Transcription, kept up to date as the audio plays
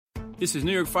This is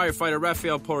New York firefighter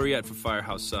Raphael Porriette for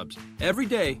Firehouse Subs. Every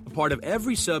day, a part of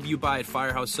every sub you buy at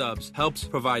Firehouse Subs helps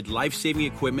provide life-saving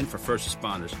equipment for first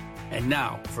responders. And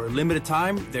now, for a limited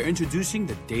time, they're introducing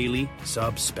the Daily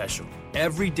Sub Special.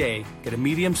 Every day, get a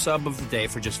medium sub of the day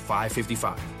for just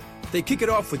 $5.55. They kick it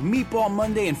off with Meatball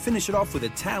Monday and finish it off with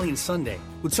Italian Sunday,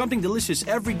 with something delicious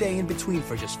every day in between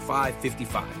for just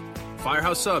 $5.55.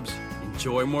 Firehouse Subs.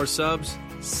 Enjoy more subs,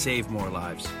 save more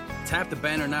lives. Tap the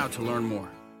banner now to learn more.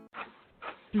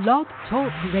 Blog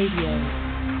Talk Radio.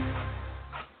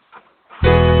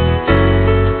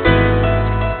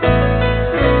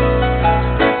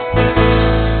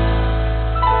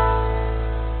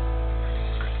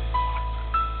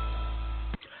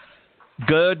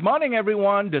 Good morning,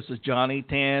 everyone. This is Johnny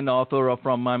Tan, author of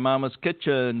From My Mama's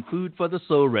Kitchen, Food for the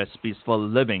Soul, Recipes for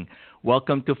Living.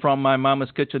 Welcome to From My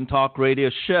Mama's Kitchen Talk Radio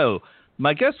Show.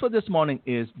 My guest for this morning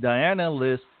is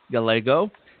Diana-Liz Gallego.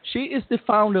 She is the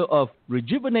founder of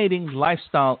Rejuvenating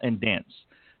Lifestyle and Dance.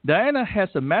 Diana has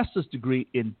a master's degree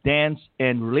in dance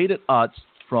and related arts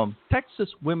from Texas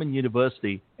Women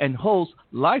University and holds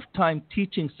lifetime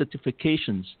teaching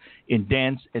certifications in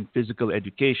dance and physical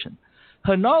education.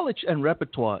 Her knowledge and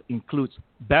repertoire includes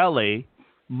ballet,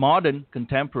 modern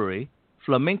contemporary,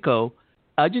 flamenco,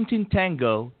 Argentine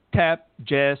tango, tap,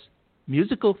 jazz,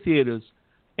 musical theaters,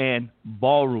 and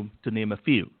ballroom, to name a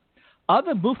few.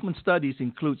 Other movement studies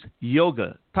includes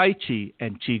yoga, Tai Chi,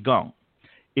 and Qigong.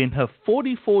 In her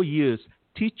 44 years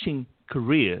teaching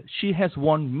career, she has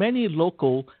won many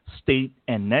local, state,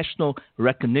 and national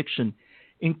recognition,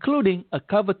 including a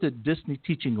coveted Disney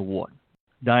Teaching Award.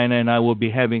 Diana and I will be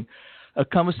having a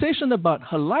conversation about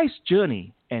her life's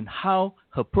journey and how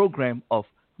her program of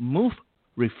Move,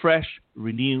 Refresh,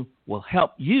 Renew will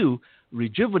help you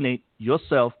rejuvenate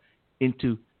yourself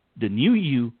into the new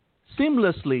you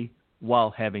seamlessly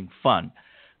while having fun.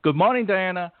 Good morning,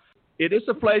 Diana. It is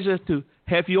a pleasure to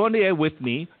have you on the air with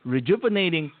me.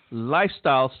 Rejuvenating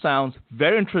Lifestyle sounds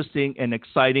very interesting and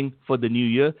exciting for the new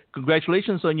year.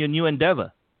 Congratulations on your new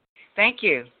endeavor. Thank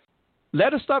you.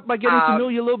 Let us start by getting to know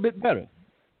you a little bit better.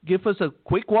 Give us a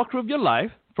quick walkthrough of your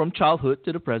life from childhood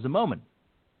to the present moment.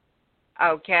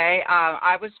 Okay.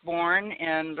 I was born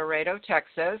in Laredo,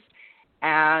 Texas,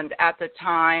 and at the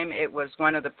time it was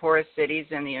one of the poorest cities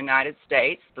in the United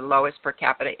States, the lowest per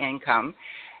capita income.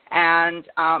 And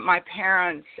my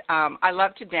parents, I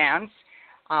love to dance.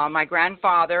 My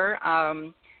grandfather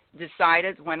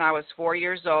decided when I was 4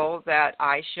 years old that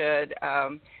I should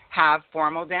have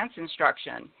formal dance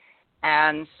instruction.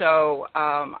 And so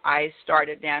I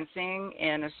started dancing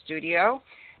in a studio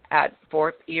at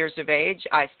 4 years of age.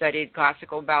 I studied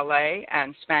classical ballet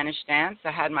and Spanish dance. I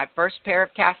had my first pair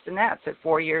of castanets at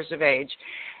 4 years of age.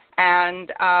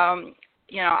 And,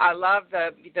 I love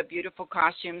the beautiful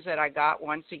costumes that I got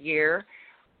once a year.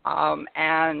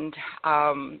 And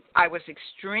I was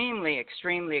extremely,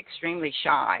 extremely, extremely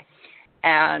shy.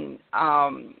 And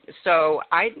so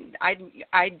I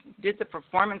did the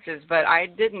performances, but I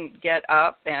didn't get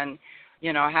up and,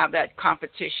 have that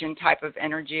competition type of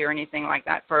energy or anything like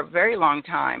that for a very long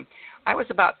time. I was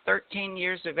about 13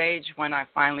 years of age when I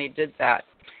finally did that.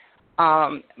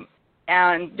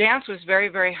 And dance was very,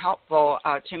 very helpful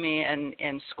to me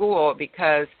in school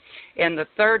because in the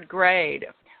third grade,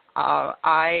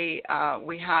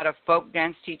 we had a folk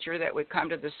dance teacher that would come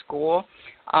to the school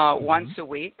once a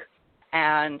week.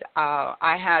 And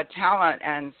I had talent,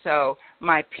 and so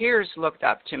my peers looked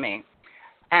up to me.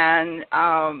 And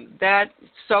that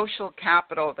social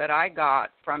capital that I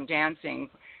got from dancing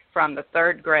from the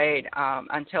third grade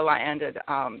until I ended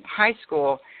high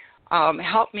school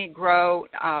helped me grow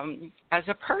as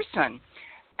a person.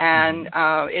 And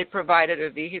it provided a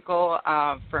vehicle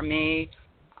for me.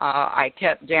 I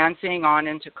kept dancing on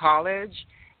into college,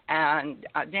 and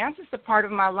dance is a part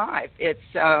of my life. It's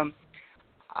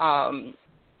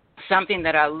something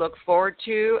that I look forward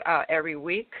to every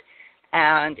week,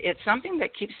 and it's something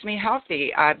that keeps me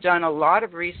healthy. I've done a lot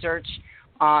of research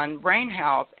on brain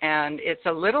health, and it's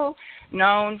a little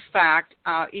known fact,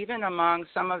 even among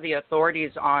some of the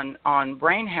authorities on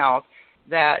brain health,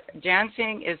 that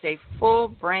dancing is a full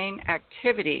brain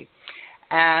activity.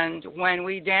 And when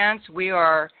we dance, we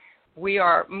are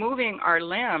moving our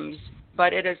limbs,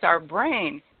 but it is our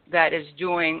brain that is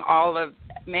doing all of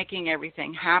making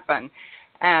everything happen.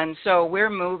 And so we're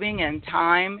moving in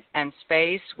time and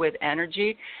space with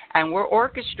energy, and we're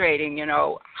orchestrating,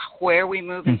 where we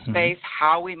move in space,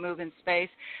 how we move in space.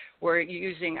 We're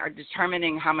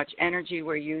determining how much energy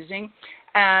we're using.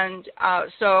 And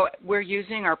so we're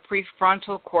using our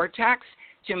prefrontal cortex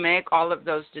to make all of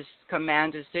those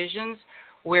command decisions.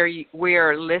 We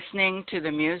are listening to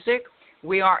the music.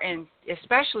 we are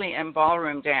especially in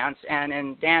ballroom dance and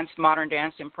in modern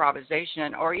dance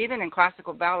improvisation, or even in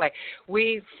classical ballet,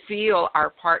 we feel our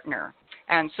partner.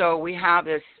 And so we have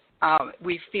this,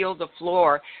 we feel the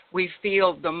floor, we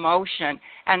feel the motion.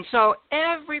 And so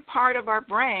every part of our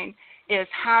brain is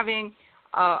having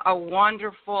a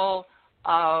wonderful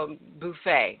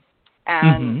buffet.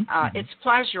 And it's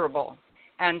pleasurable.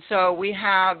 And so we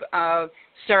have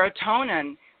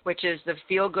serotonin, which is the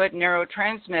feel-good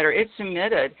neurotransmitter. It's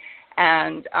emitted.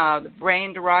 And the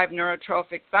brain-derived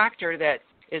neurotrophic factor that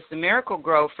is the miracle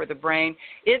grow for the brain,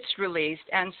 it's released.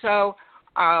 And so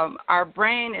our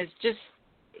brain is just,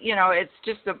 it's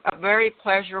just a very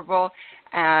pleasurable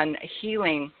and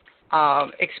healing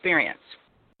experience.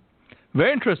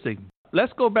 Very interesting.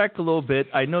 Let's go back a little bit.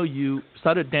 I know you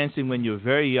started dancing when you were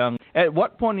very young. At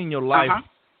what point in your life,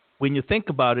 when you think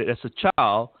about it as a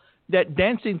child, that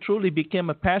dancing truly became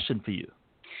a passion for you?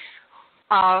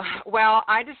 Well,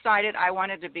 I decided I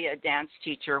wanted to be a dance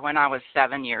teacher when I was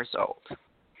 7 years old.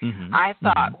 I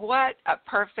thought, what a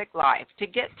perfect life, to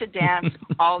get to dance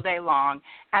all day long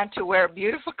and to wear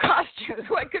beautiful costumes.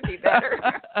 What could be better?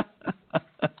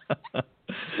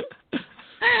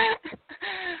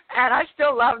 And I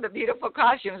still love the beautiful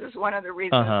costumes. It's one of the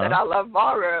reasons that I love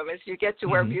ballroom, is you get to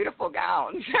wear beautiful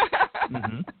gowns.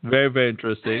 Very, very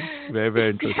interesting. Very,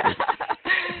 very interesting.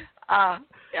 I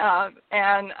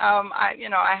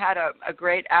had a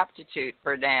great aptitude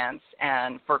for dance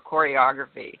and for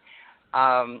choreography.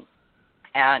 And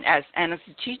as a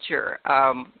teacher,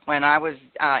 when I was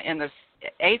in the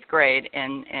 8th grade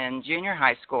in junior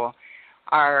high school,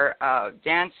 our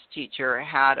dance teacher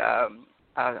had a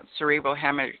cerebral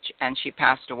hemorrhage, and she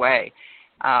passed away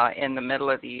in the middle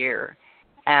of the year.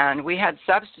 And we had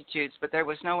substitutes, but there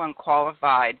was no one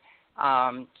qualified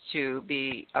to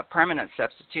be a permanent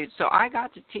substitute. So I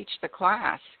got to teach the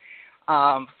class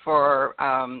for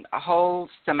a whole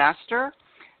semester.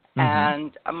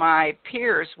 And my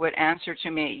peers would answer to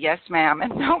me, yes, ma'am,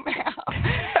 and no, ma'am,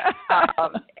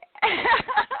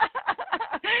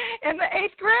 in the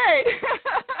 8th grade.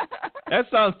 That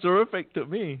sounds terrific to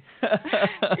me.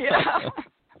 Yeah.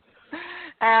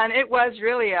 And it was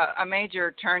really a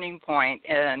major turning point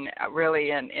in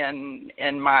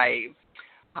my,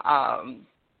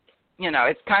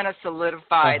 it's kind of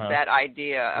solidified that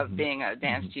idea of being a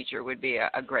dance teacher would be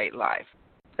a great life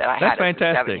that I had as a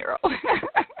 7-year-old.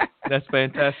 That's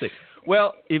fantastic.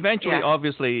 Well, eventually,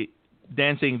 obviously,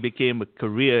 dancing became a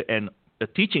career, and a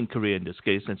teaching career in this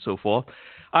case, and so forth.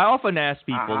 I often ask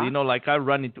people, like I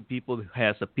run into people who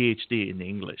has a PhD in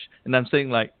English, and I'm saying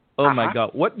like, oh my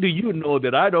God, what do you know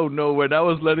that I don't know when I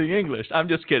was learning English? I'm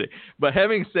just kidding. But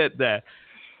having said that,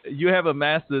 you have a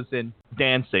master's in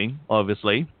dancing,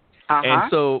 obviously.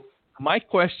 And so my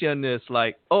question is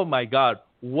like, oh my God,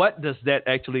 what does that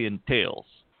actually entail?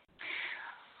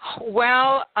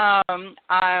 Well,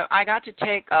 I got to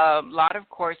take a lot of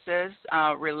courses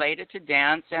related to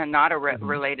dance and not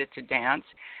related to dance.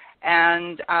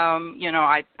 And,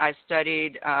 I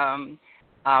studied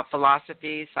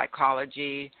philosophy,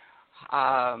 psychology,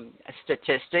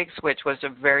 statistics, which was a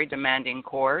very demanding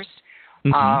course,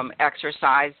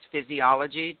 exercise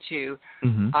physiology to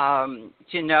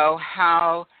know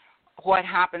what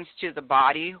happens to the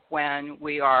body when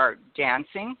we are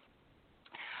dancing.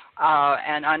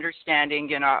 And understanding,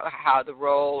 how the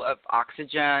role of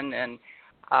oxygen and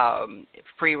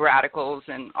free radicals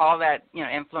and all that,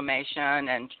 inflammation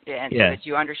and that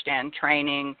you understand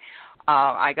training.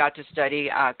 I got to study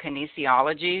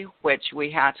kinesiology, which we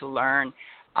had to learn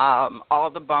all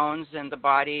the bones in the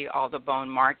body, all the bone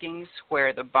markings,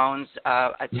 where the bones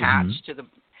attach to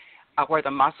where the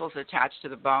muscles attach to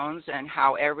the bones, and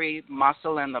how every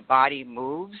muscle in the body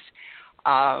moves.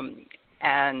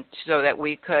 And so that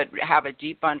we could have a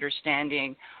deep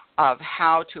understanding of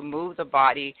how to move the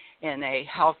body in a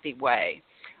healthy way.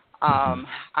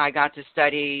 I got to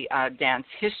study dance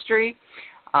history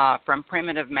from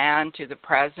primitive man to the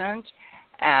present,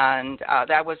 and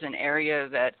that was an area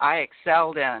that I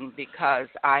excelled in because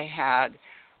I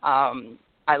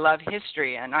love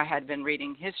history, and I had been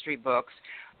reading history books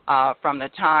from the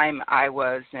time I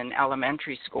was in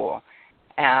elementary school.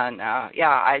 And,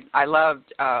 I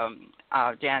loved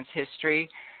dance history.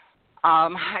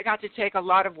 I got to take a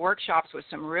lot of workshops with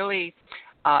some really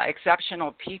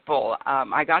exceptional people.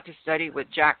 I got to study with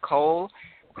Jack Cole,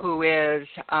 who was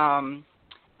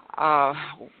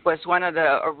one of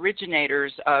the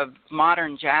originators of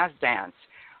modern jazz dance.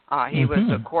 He was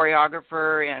a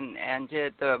choreographer and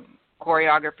did the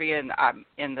choreography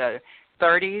in the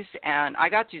 30s, and I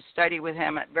got to study with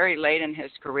him very late in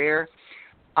his career.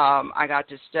 I got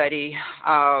to study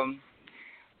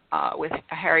with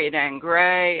Harriet Ann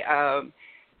Gray,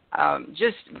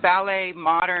 just ballet,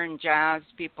 modern jazz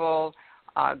people,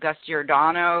 Gus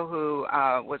Giordano, who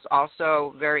was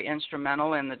also very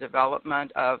instrumental in the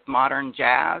development of modern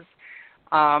jazz.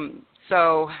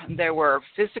 So there were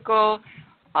physical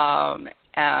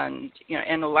and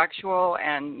intellectual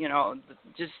and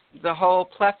just the whole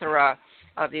plethora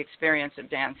of the experience of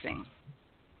dancing.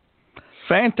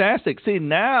 Fantastic. See,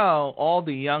 now all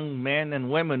the young men and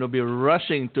women will be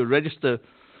rushing to register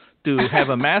to have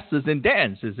a master's in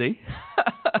dance, you see.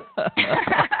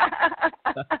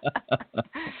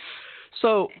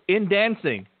 So, in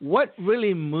dancing, what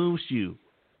really moves you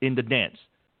in the dance?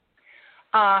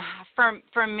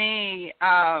 For me,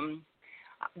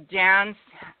 dance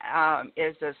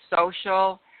is a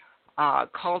social,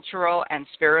 cultural, and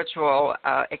spiritual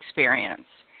experience.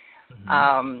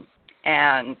 Mm-hmm.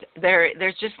 And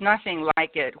there's just nothing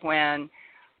like it when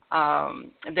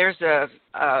there's a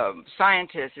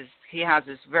scientist. He has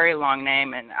this very long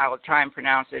name, and I will try and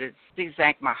pronounce it. It's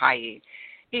Csikszentmihalyi Mahai.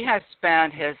 He has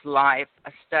spent his life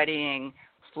studying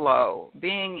flow,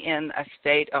 being in a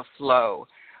state of flow,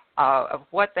 of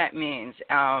what that means.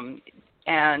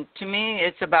 And to me,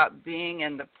 it's about being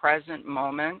in the present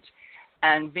moment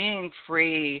and being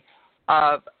free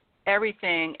of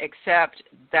everything except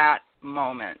that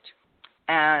moment.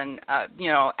 And,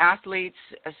 athletes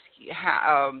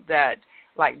that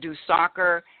do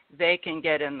soccer, they can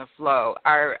get in the flow.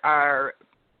 Our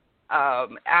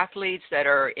athletes that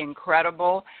are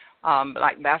incredible,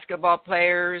 like basketball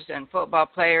players and football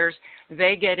players,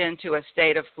 they get into a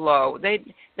state of flow.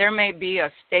 There may be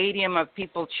a stadium of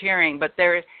people cheering, but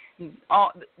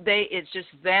it's just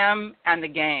them and the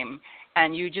game.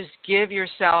 And you just give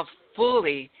yourself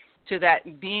fully to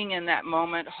that, being in that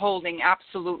moment, holding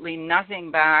absolutely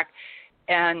nothing back,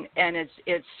 and it's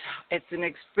an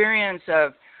experience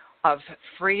of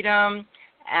freedom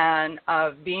and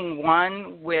of being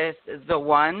one with the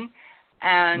one,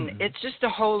 and it's just a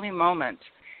holy moment,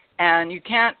 and you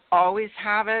can't always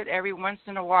have it. Every once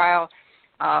in a while,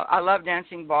 I love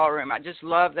dancing ballroom. I just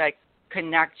love that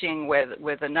connecting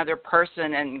with another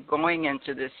person and going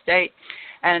into this state,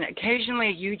 and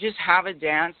occasionally you just have a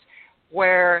dance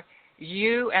where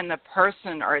you and the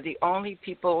person are the only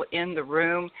people in the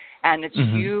room, and it's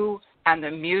you and the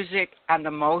music and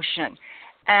the motion,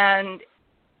 and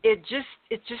it's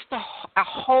just a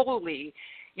holy,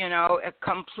 a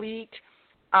complete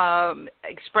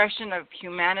expression of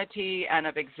humanity and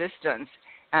of existence,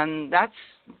 and that's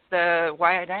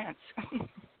why I dance.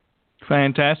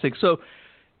 Fantastic. So,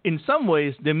 in some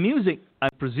ways, the music, I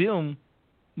presume,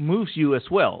 moves you as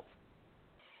well.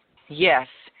 Yes.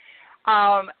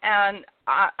 And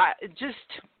I just,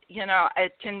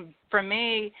 it can, for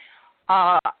me,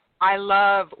 I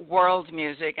love world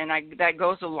music, and that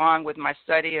goes along with my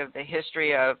study of the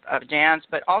history of dance,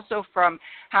 but also from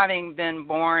having been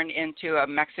born into a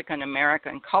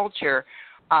Mexican-American culture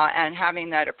and having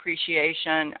that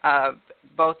appreciation of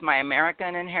both my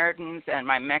American inheritance and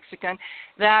my Mexican,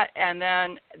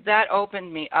 that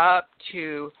opened me up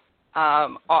to,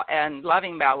 and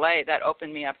loving ballet, that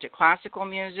opened me up to classical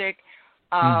music.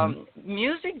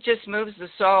 Music just moves the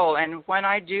soul, and when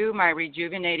I do my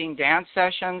rejuvenating dance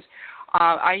sessions,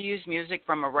 I use music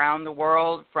from around the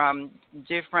world, from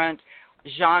different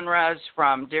genres,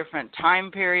 from different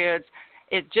time periods.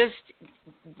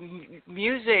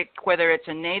 Music, whether it's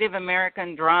a Native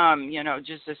American drum,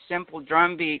 just a simple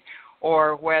drum beat,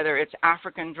 or whether it's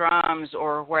African drums,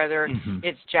 or whether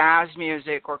it's jazz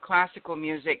music or classical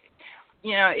music,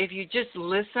 if you just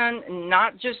listen,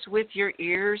 not just with your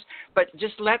ears, but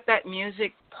just let that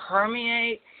music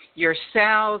permeate your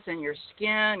cells and your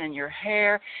skin and your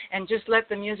hair, and just let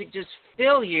the music just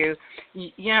fill you,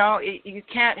 you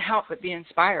can't help but be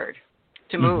inspired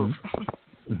to move.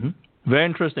 Very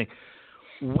interesting.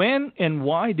 When and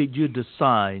why did you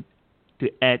decide to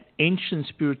add ancient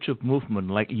spiritual movement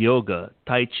like yoga,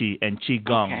 Tai Chi, and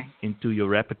Qigong into your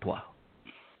repertoire?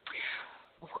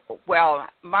 Well,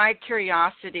 my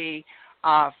curiosity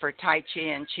for Tai Chi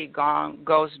and Qigong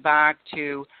goes back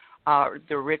to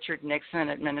the Richard Nixon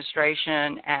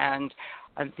administration and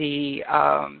the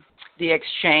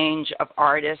exchange of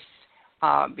artists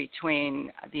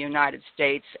between the United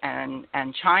States and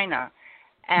China.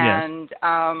 And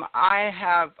I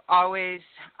have always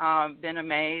been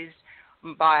amazed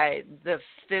by the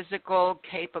physical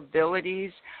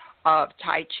capabilities of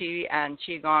Tai Chi and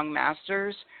Qigong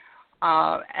masters.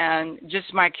 And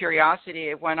just my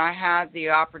curiosity, when I had the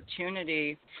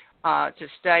opportunity to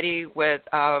study with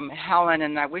Helen,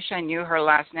 and I wish I knew her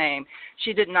last name,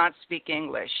 she did not speak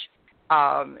English.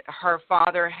 Her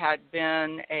father had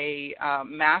been a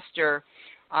master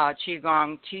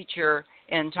Qigong teacher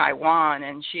in Taiwan,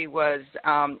 and she was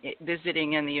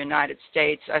visiting in the United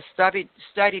States. I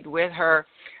studied with her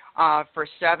for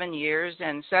 7 years,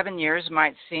 and 7 years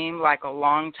might seem like a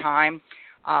long time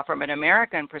from an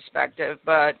American perspective,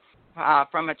 but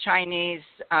from a Chinese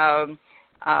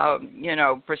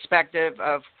perspective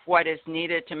of what is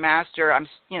needed to master, I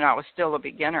was still a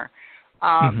beginner.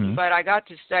 But I got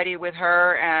to study with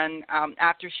her, and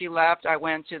after she left, I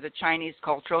went to the Chinese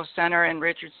Cultural Center in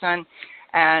Richardson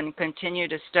and continued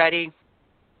to study.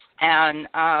 And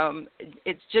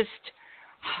it's just,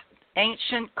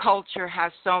 ancient culture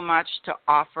has so much to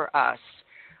offer us.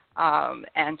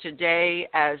 And today,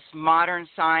 as modern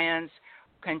science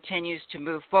continues to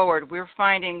move forward, we're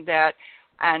finding that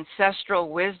ancestral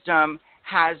wisdom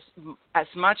has as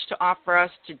much to offer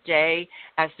us today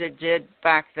as it did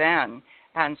back then.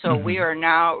 And so we are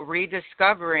now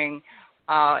rediscovering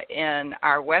in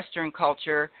our Western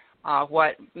culture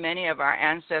what many of our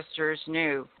ancestors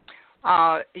knew.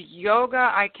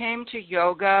 Yoga, I came to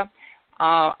yoga.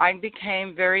 I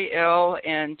became very ill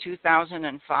in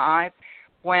 2005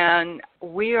 when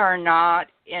we are not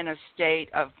in a state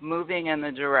of moving in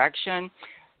the direction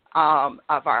of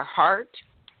our heart,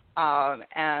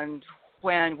 and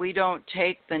when we don't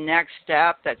take the next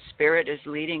step that Spirit is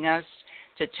leading us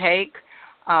to take,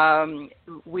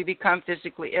 we become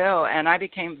physically ill. And I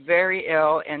became very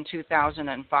ill in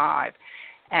 2005.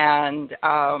 And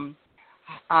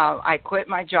I quit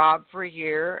my job for a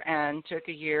year and took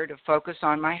a year to focus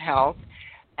on my health.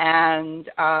 And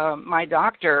my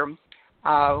doctor, who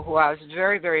I was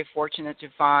very, very fortunate to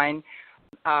find,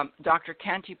 Dr.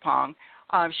 Kentipong,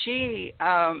 she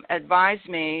advised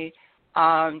me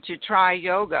to try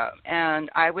yoga. And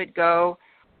I would go,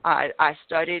 I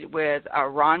studied with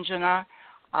Ranjana,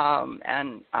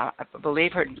 and I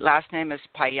believe her last name is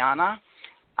Payana.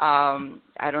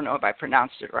 I don't know if I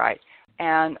pronounced it right.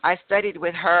 And I studied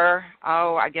with her,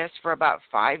 I guess for about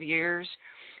 5 years.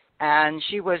 And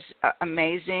she was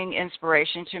amazing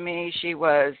inspiration to me. She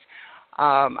was,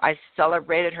 I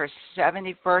celebrated her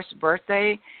 71st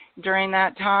birthday during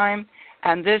that time.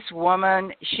 And this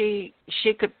woman, she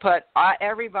could put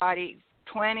everybody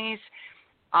 20s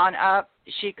on up.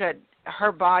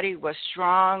 Her body was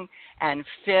strong and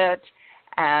fit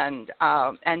and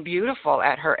beautiful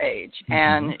at her age.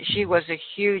 And she was a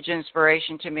huge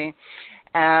inspiration to me.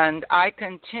 And I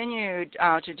continued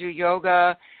to do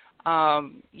yoga, at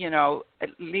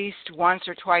least once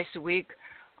or twice a week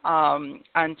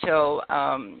until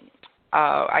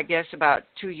I guess about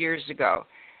 2 years ago.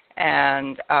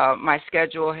 And my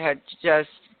schedule had just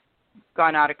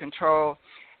gone out of control.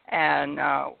 And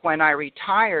when I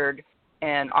retired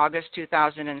in August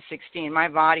 2016, my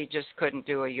body just couldn't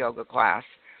do a yoga class.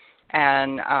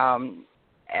 And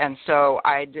so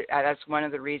that's one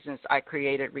of the reasons I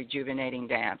created Rejuvenating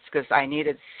Dance, because I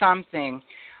needed something.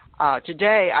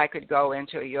 Today I could go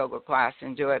into a yoga class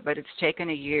and do it, but it's taken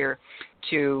a year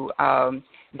to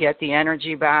get the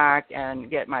energy back and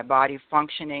get my body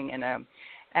functioning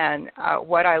And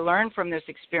what I learned from this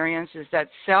experience is that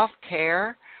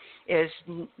self-care is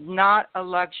not a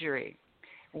luxury.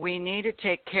 We need to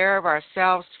take care of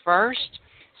ourselves first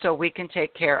so we can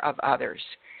take care of others.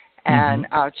 And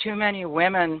too many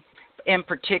women in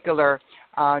particular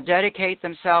dedicate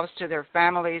themselves to their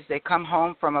families. They come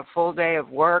home from a full day of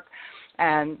work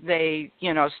and they,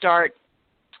 start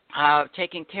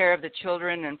taking care of the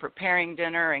children and preparing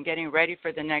dinner and getting ready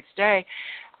for the next day.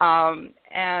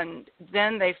 And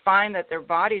then they find that their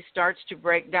body starts to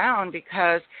break down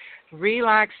because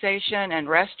relaxation and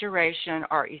restoration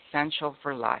are essential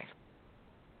for life.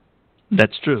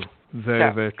 That's true.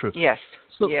 Very, very true. Yes.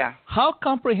 So yeah. How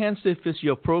comprehensive is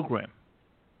your program?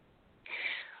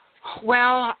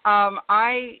 Well,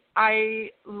 I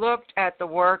looked at the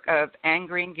work of Anne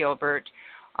Green Gilbert,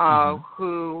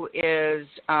 who is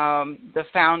the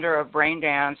founder of Brain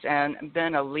Dance and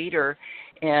been a leader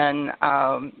in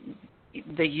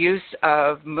the use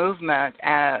of movement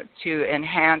to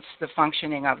enhance the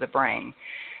functioning of the brain.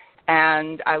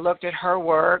 And I looked at her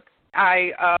work.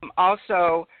 I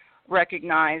also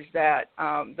recognize that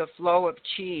the flow of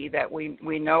qi that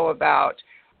we know about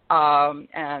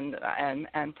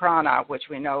and prana, which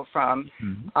we know from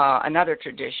another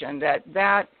tradition,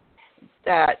 that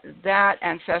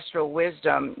ancestral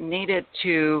wisdom needed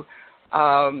to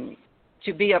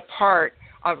be a part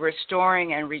of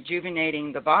restoring and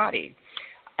rejuvenating the body.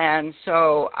 And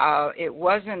so it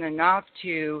wasn't enough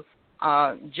to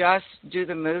just do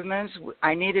the movements.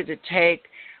 I needed to take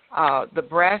the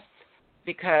breath,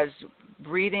 because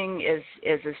breathing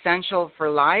is essential for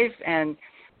life, and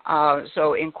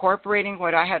So incorporating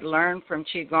what I had learned from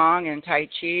Qigong and Tai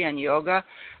Chi and yoga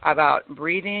about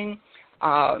breathing.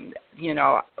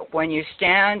 When you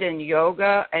stand in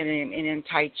yoga and in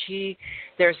Tai Chi,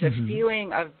 there's a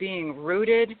feeling of being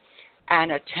rooted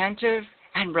and attentive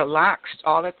and relaxed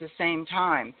all at the same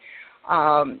time.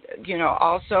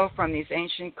 Also from these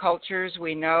ancient cultures,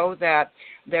 we know that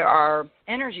there are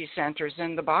energy centers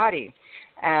in the body,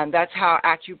 and that's how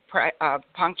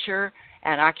acupuncture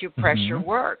and acupressure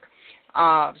work.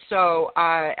 So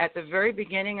at the very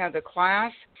beginning of the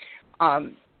class,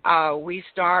 we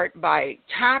start by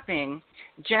tapping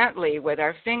gently with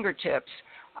our fingertips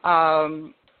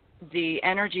the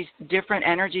different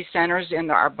energy centers in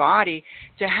our body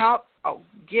to help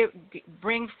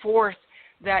bring forth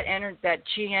that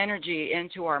chi energy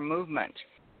into our movement.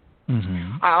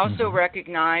 I also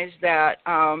recognize that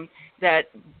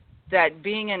that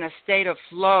being in a state of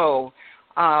flow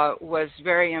was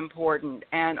very important,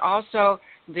 and also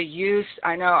the use.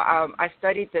 I know I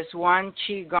studied this one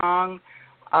Qigong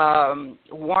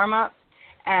warm-up,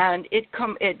 and it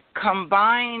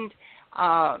combined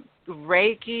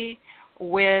Reiki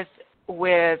with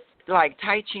like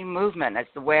Tai Chi movement.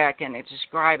 That's the way I can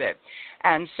describe it.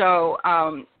 And so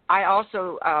I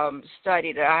also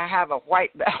studied. I have a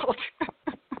white belt.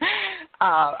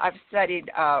 I've studied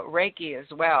Reiki as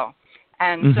well,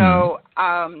 and so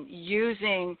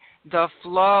using the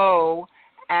flow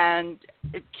and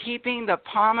keeping the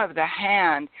palm of the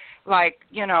hand, like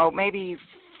maybe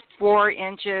 4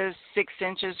 inches, 6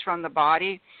 inches from the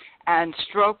body, and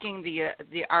stroking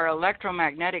our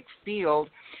electromagnetic field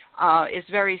is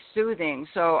very soothing.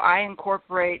 So I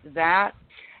incorporate that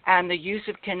and the use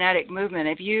of kinetic movement.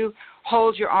 If you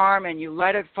hold your arm and you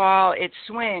let it fall, it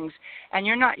swings, and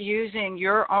you're not using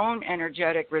your own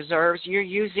energetic reserves. You're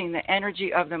using the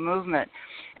energy of the movement,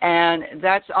 and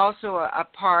that's also a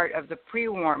part of the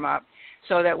pre-warm-up,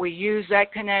 so that we use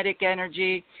that kinetic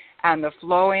energy and the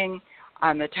flowing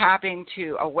and the tapping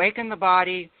to awaken the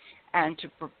body and to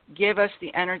give us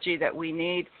the energy that we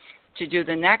need to do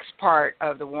the next part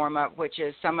of the warm-up, which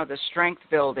is some of the strength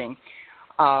building.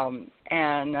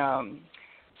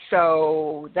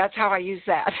 So that's how I use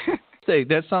that.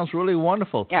 That sounds really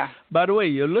wonderful. Yeah. By the way,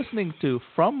 you're listening to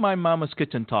From My Mama's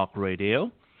Kitchen Talk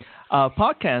Radio. Our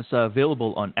podcasts are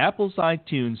available on Apple's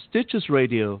iTunes, Stitches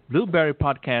Radio, Blueberry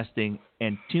Podcasting,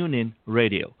 and TuneIn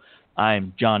Radio.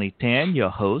 I'm Johnny Tan, your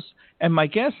host, and my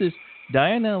guest is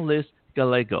Diana-Liz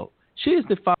Gallego. She is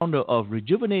the founder of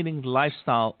Rejuvenating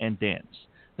Lifestyle and Dance.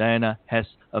 Diana has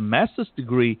a master's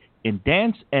degree in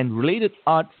dance and related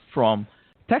art from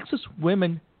Texas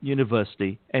Women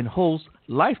University and holds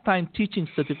lifetime teaching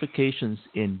certifications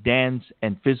in dance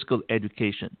and physical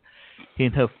education.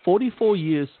 In her 44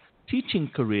 years teaching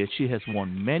career, she has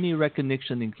won many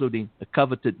recognitions, including a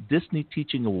coveted Disney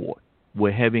Teaching Award.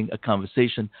 We're having a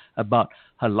conversation about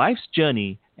her life's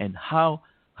journey and how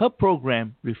her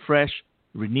program, Refresh,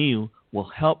 Renew, will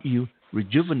help you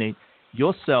rejuvenate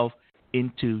yourself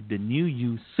into the new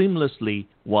you seamlessly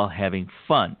while having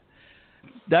fun.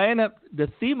 Diana, the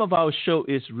theme of our show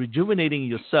is rejuvenating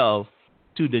yourself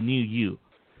to the new you.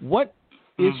 What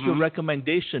is your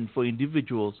recommendation for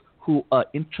individuals who are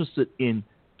interested in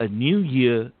a new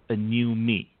year, a new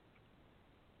me?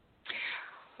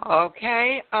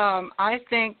 Okay, I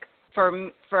think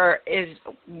is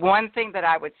one thing that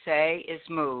I would say is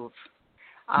move.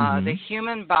 The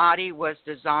human body was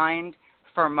designed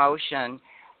for motion,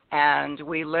 and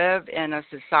we live in a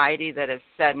society that is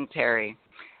sedentary.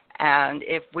 And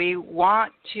if we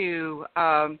want to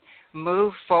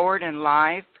move forward in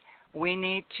life, we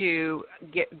need to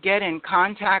get in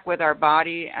contact with our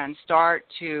body and start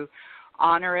to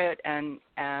honor it and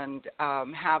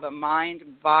have a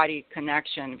mind-body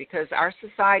connection, because our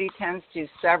society tends to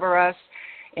sever us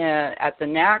at the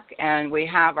neck, and we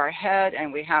have our head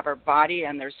and we have our body,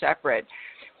 and they're separate.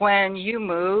 When you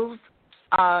move,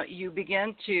 you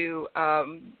begin to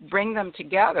bring them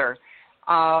together,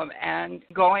 and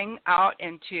going out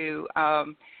into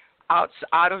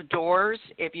out of doors,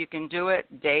 if you can do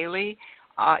it daily,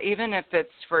 even if it's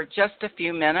for just a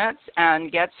few minutes,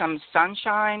 and get some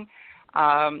sunshine,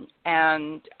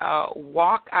 and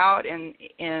walk out and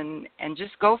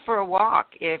just go for a walk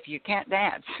if you can't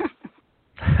dance.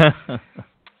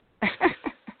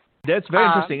 That's very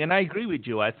interesting, and I agree with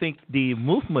you. I think the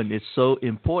movement is so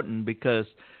important, because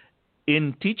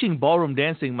in teaching ballroom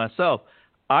dancing myself,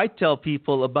 I tell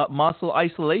people about muscle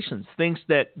isolations, things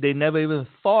that they never even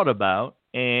thought about.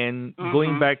 And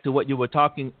going back to what you were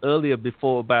talking earlier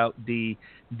before about the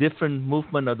different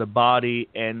movement of the body,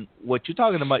 and what you're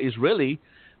talking about is really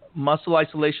muscle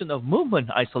isolation of movement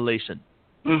isolation.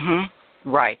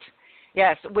 Right.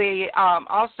 Yes, we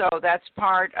also, that's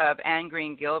part of Anne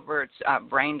Green Gilbert's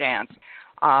brain dance,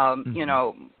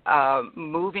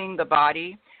 moving the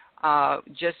body,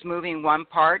 just moving one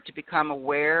part to become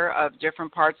aware of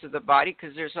different parts of the body,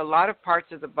 because there's a lot of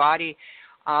parts of the body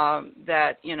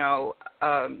that,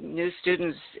 new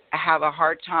students have a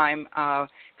hard time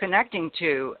connecting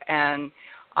to. And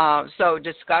so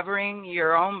discovering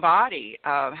your own body,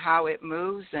 how it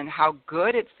moves and how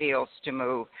good it feels to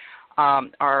move,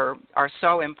 are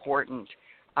so important.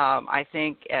 I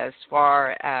think as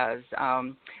far as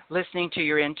listening to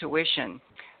your intuition,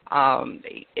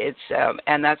 it's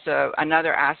and that's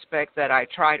another aspect that I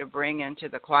try to bring into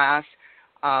the class.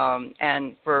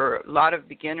 And for a lot of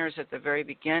beginners at the very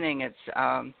beginning,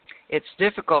 it's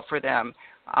difficult for them.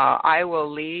 I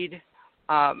will lead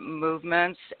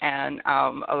movements and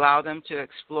allow them to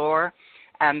explore.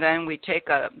 And then we take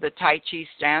the Tai Chi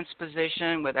stance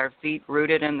position with our feet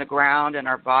rooted in the ground and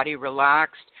our body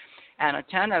relaxed and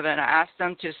attentive, and I ask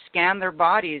them to scan their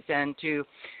bodies and to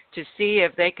see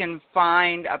if they can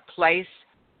find a place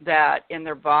that in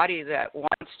their body that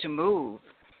wants to move.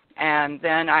 And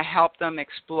then I help them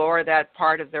explore that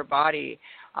part of their body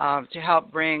to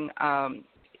help bring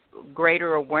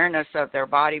greater awareness of their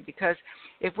body, because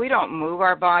if we don't move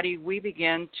our body, we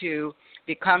begin to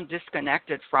become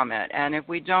disconnected from it. And if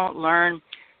we don't learn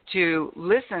to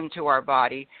listen to our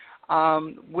body,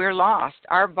 we're lost.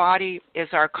 Our body is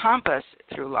our compass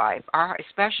through life,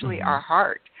 especially our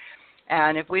heart.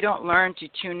 And if we don't learn to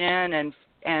tune in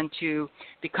and to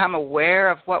become aware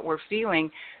of what we're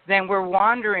feeling, then we're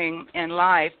wandering in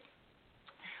life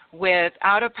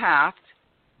without a path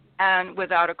and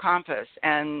without a compass.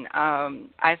 And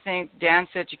I think dance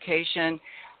education,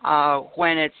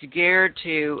 when it's geared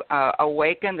to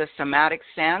awaken the somatic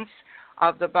sense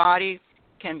of the body,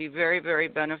 can be very, very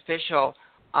beneficial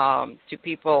to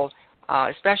people,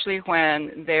 especially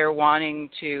when they're wanting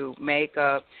to make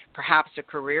perhaps a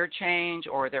career change,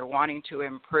 or they're wanting to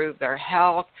improve their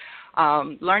health.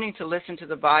 Learning to listen to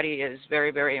the body is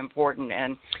very, very important,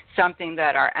 and something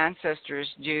that our ancestors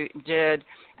did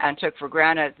and took for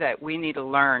granted that we need to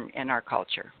learn in our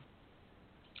culture.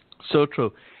 So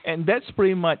true. And that's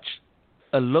pretty much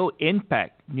a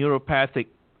low-impact neuropathic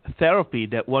therapy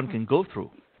that one can go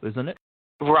through, isn't it?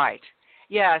 Right.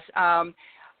 Yes.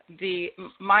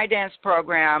 My dance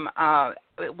program,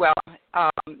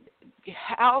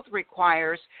 health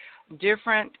requires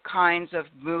different kinds of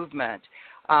movement.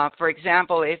 For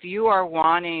example, if you are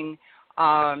wanting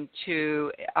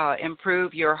to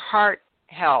improve your heart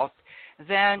health,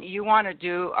 then you want to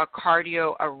do a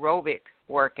cardio aerobic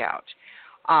workout.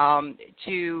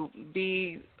 To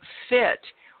be fit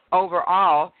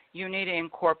overall, you need to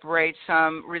incorporate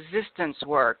some resistance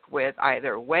work with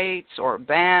either weights or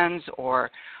bands or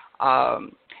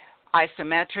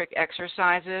isometric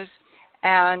exercises.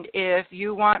 And if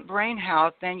you want brain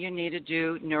health, then you need to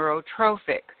do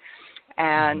neurotrophic.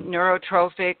 And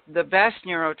neurotrophic, the best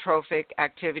neurotrophic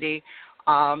activity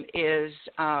is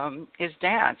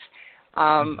dance.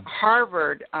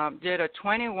 Harvard did a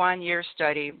 21-year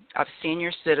study of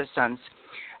senior citizens,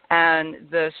 and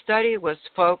the study was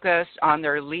focused on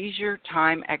their leisure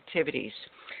time activities.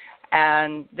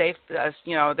 And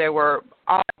there were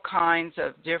all kinds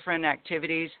of different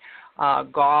activities,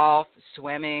 golf,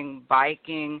 swimming,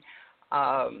 biking,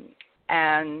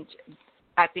 and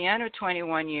at the end of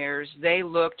 21 years, they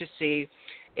looked to see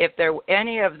if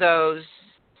any of those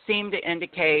seemed to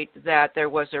indicate that there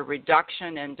was a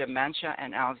reduction in dementia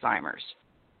and Alzheimer's.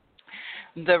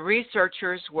 The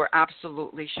researchers were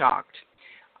absolutely shocked.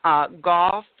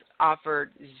 Golf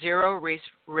offered zero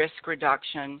risk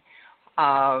reduction.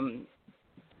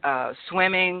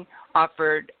 Swimming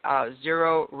offered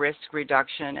zero risk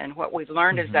reduction. And what we've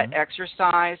learned is that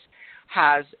exercise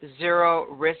has zero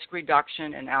risk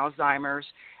reduction in Alzheimer's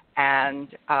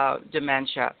and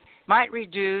dementia. Might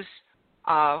reduce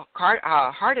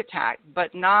heart attack,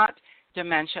 but not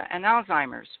dementia and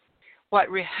Alzheimer's. What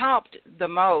helped the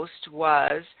most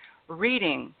was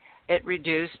reading. It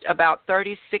reduced about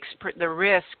the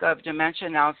risk of dementia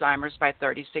and Alzheimer's by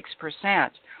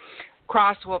 36%.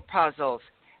 Crossword puzzles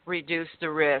reduced the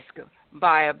risk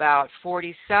by about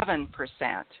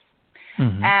 47%.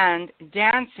 And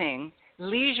dancing,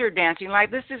 leisure dancing,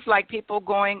 like this is like people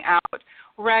going out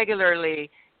regularly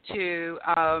to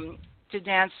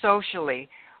dance socially,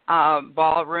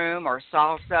 ballroom or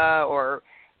salsa or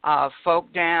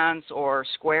folk dance or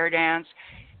square dance.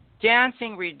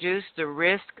 Dancing reduced the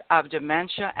risk of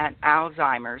dementia and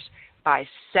Alzheimer's by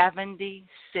 76%.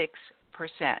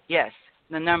 Yes,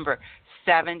 the number,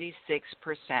 76%.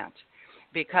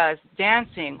 because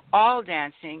dancing, all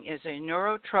dancing, is a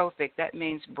neurotrophic. That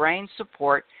means brain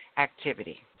support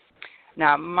activity.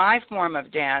 Now, my form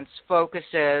of dance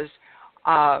focuses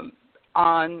on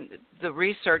the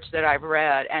research that I've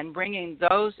read and bringing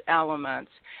those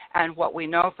elements and what we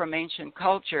know from ancient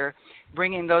culture,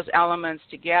 bringing those elements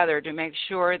together to make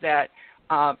sure that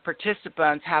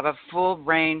participants have a full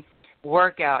brain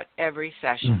workout every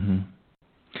session.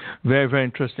 Very, very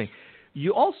interesting.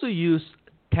 You also use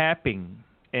tapping,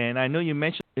 and I know you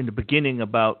mentioned in the beginning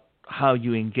about how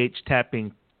you engage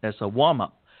tapping as a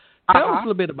warm-up. Tell us a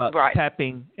little bit about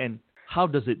tapping and how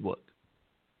does it work?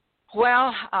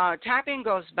 Well, tapping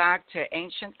goes back to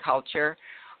ancient culture,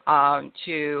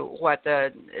 to what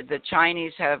the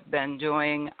Chinese have been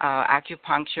doing,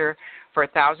 acupuncture, for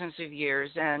thousands of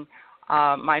years. And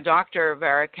my doctor,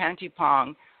 Vera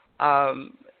Kantipong,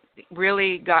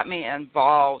 really got me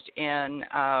involved in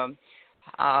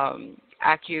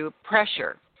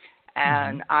acupressure.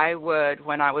 And I would,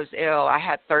 when I was ill, I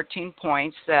had 13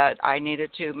 points that I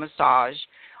needed to massage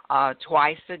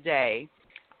twice a day,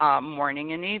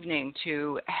 morning and evening,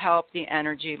 to help the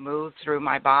energy move through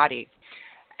my body.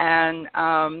 And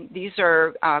these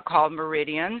are called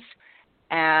meridians.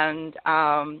 And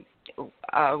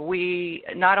we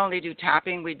not only do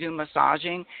tapping, we do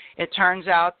massaging. It turns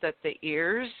out that the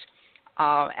ears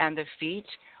and the feet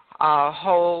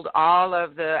hold all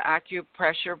of the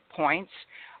acupressure points.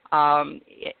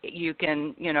 You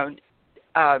can,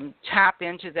 tap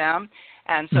into them.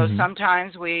 And so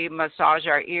sometimes we massage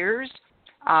our ears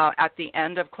at the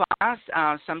end of class.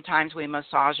 Sometimes we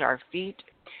massage our feet.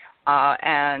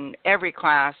 And every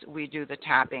class we do the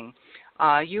tapping.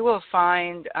 You will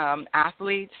find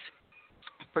athletes,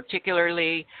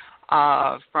 particularly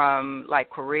from like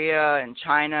Korea and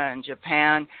China and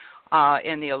Japan,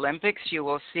 in the Olympics. You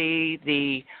will see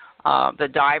the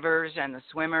divers and the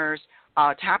swimmers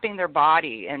tapping their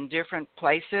body in different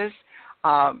places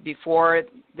while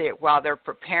they're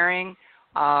preparing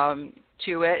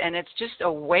to it, and it's just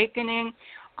awakening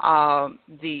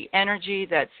the energy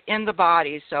that's in the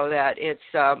body so that it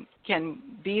can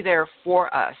be there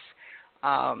for us.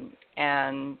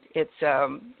 And it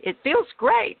feels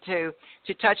great to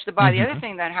touch the body. The other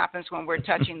thing that happens when we're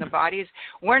touching the body is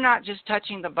we're not just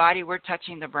touching the body, we're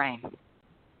touching the brain,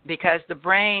 because the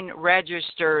brain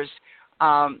registers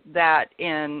that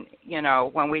in,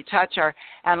 when we touch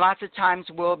and lots of times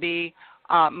we'll be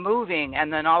moving,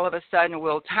 and then all of a sudden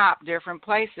we'll tap different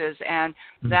places, and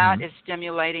that is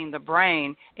stimulating the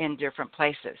brain in different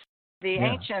places. The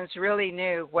ancients really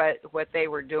knew what they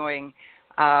were doing,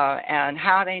 and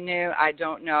how they knew, I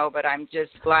don't know, but I'm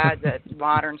just glad that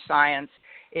modern science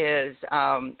is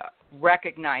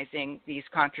recognizing these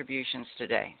contributions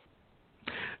today.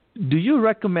 Do you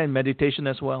recommend meditation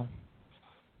as well?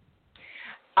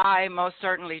 I most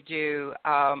certainly do.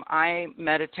 I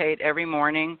meditate every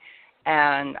morning,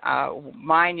 and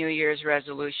my New Year's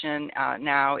resolution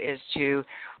now is to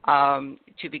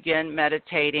begin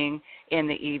meditating in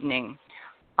the evening.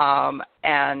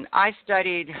 And I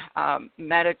studied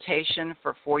meditation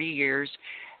for 40 years,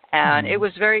 and it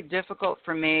was very difficult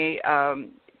for me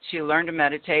to learn to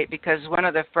meditate, because one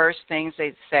of the first things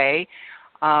they say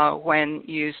when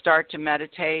you start to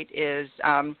meditate is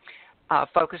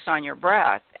focus on your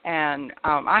breath. And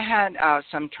I had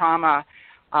some trauma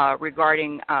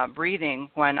regarding breathing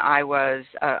when I was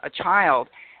a child.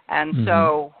 And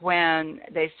so when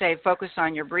they say focus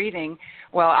on your breathing,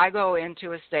 well, I go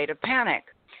into a state of panic.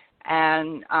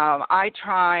 And I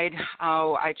tried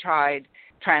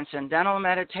transcendental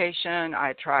meditation.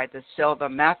 I tried the Silva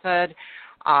method.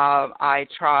 I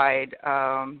tried,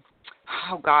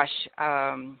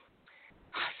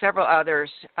 several others,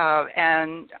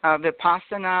 and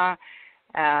Vipassana,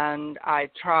 and I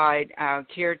tried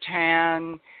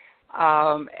Kirtan,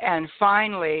 and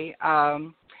finally,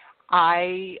 one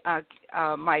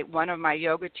of my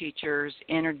yoga teachers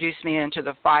introduced me into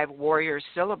the 5 warrior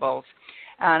syllables,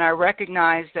 and I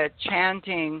recognized that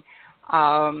chanting,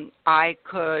 I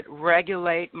could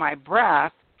regulate my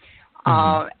breath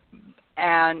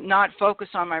and not focus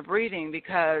on my breathing,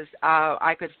 because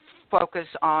I could focus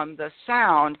on the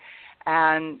sound,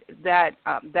 and that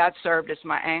served as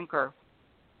my anchor.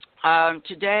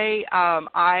 Today,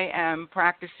 I am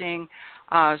practicing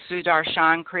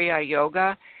Sudarshan Kriya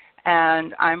Yoga,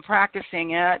 and I'm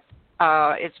practicing it.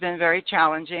 It's been very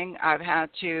challenging. I've had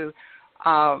to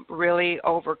really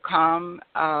overcome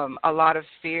a lot of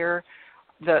fear,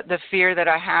 the fear that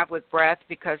I have with breath,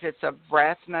 because it's a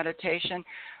breath meditation.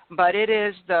 But it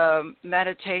is the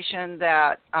meditation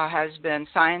that has been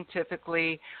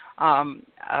scientifically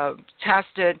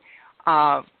tested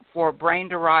for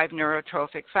brain-derived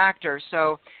neurotrophic factors.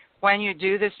 So when you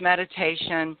do this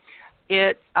meditation,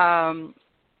 it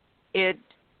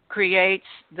creates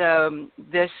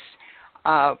this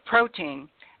protein,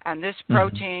 and this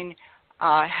protein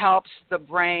helps the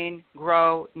brain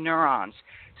grow neurons.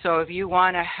 So if you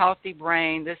want a healthy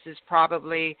brain, this is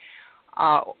probably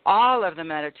all of the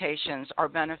meditations are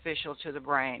beneficial to the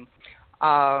brain.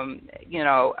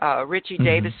 Richie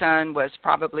Davison was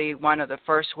probably one of the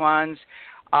first ones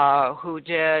who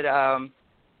did a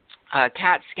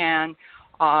CAT scan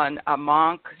on a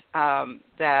monk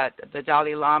that the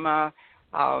Dalai Lama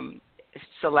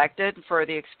selected for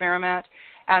the experiment,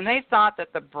 and they thought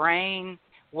that the brain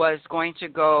was going to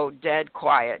go dead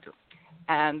quiet.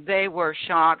 And they were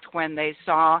shocked when they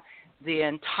saw the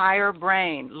entire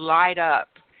brain light up.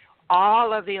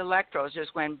 All of the electrodes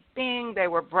just went bing, they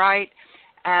were bright.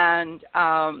 And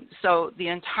so the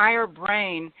entire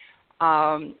brain,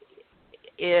 as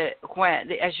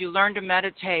you learn to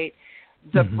meditate,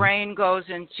 the brain goes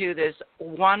into this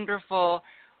wonderful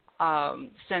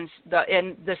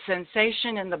the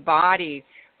sensation in the body.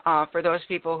 For those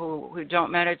people who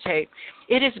don't meditate,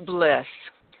 it is bliss.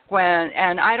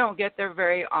 And I don't get there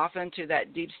very often to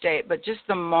that deep state, but just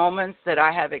the moments that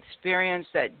I have experienced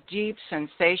that deep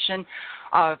sensation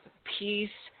of peace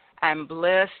and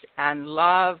bliss and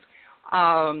love,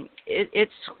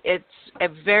 it's a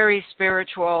very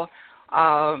spiritual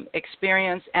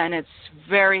experience, and it's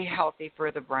very healthy for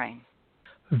the brain.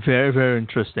 Very, very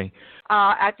interesting.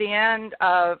 At the end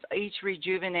of each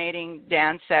rejuvenating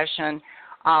dance session,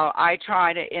 I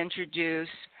try to introduce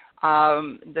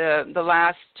the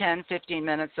last 10, 15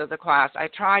 minutes of the class. I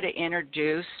try to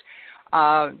introduce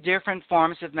different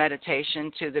forms of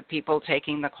meditation to the people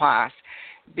taking the class,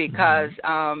 because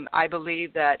I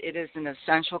believe that it is an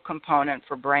essential component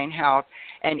for brain health,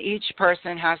 and each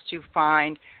person has to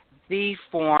find the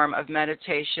form of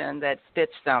meditation that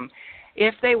fits them.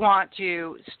 If they want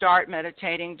to start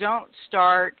meditating, don't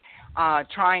start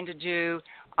trying to do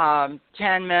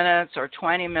 10 minutes or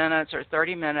 20 minutes or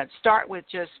 30 minutes. Start with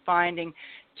just finding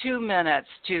 2 minutes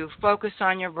to focus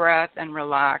on your breath and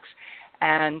relax,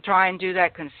 and try and do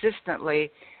that consistently.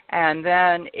 And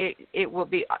then it will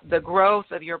be, the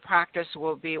growth of your practice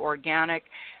will be organic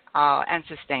and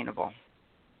sustainable.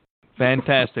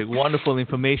 Fantastic. Wonderful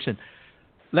information.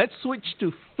 Let's switch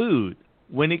to food.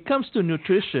 When it comes to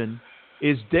nutrition,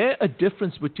 is there a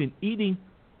difference between eating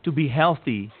to be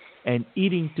healthy and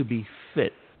eating to be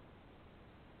fit?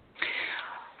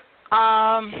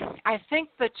 I think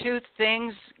the two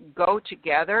things go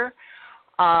together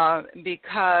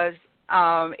because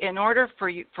in order for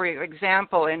you, for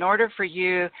example, in order for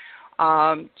you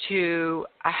to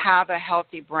have a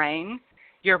healthy brain,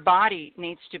 your body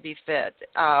needs to be fit.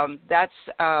 That's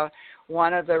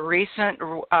one of the recent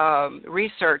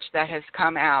research that has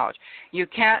come out. You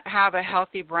can't have a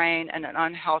healthy brain and an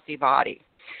unhealthy body.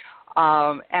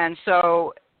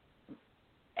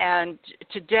 And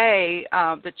today,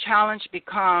 the challenge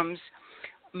becomes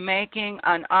making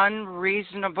an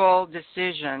unreasonable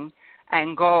decision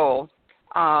and goal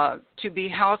to be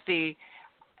healthy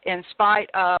in spite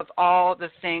of all the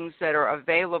things that are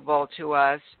available to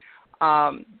us,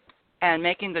 and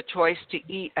making the choice to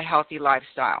eat a healthy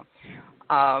lifestyle.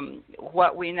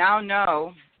 What we now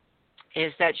know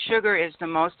is that sugar is the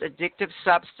most addictive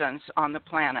substance on the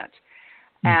planet,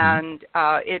 and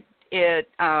our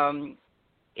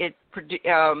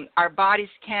bodies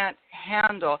can't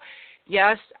handle.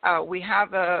 Yes, we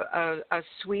have a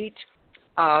sweet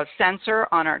sensor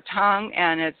on our tongue,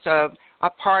 and it's a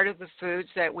part of the foods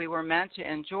that we were meant to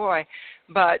enjoy,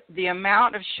 but the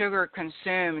amount of sugar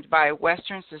consumed by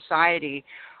Western society,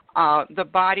 the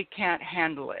body can't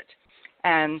handle it.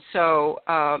 And so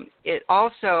it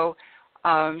also,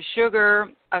 sugar,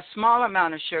 a small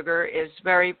amount of sugar is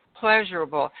very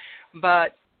pleasurable,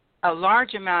 but a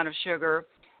large amount of sugar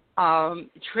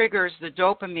triggers the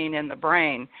dopamine in the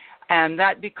brain, and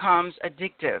that becomes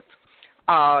addictive.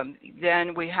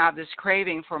 Then we have this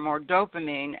craving for more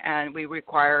dopamine, and we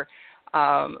require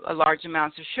a large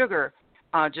amounts of sugar,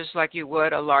 just like you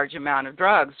would a large amount of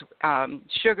drugs.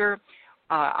 Sugar,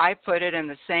 I put it in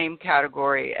the same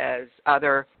category as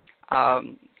other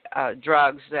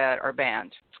drugs that are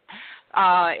banned.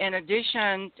 In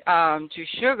addition to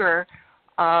sugar,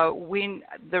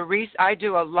 I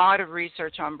do a lot of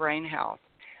research on brain health,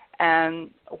 and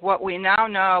what we now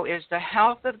know is the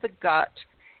health of the gut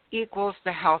equals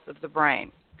the health of the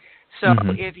brain. So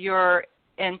if your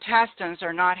intestines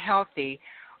are not healthy,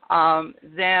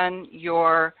 then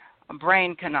your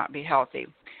brain cannot be healthy.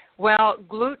 Well,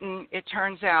 gluten, it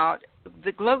turns out,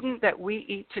 the gluten that we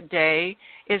eat today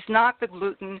is not the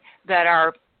gluten that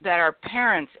our that our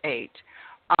parents ate,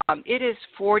 it is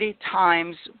 40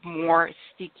 times more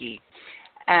sticky.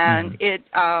 And it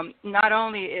not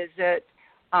only is it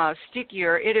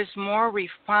stickier, it is more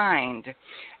refined.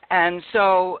 And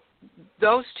so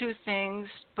those two things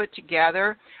put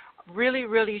together really,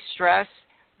 really stress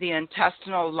the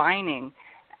intestinal lining,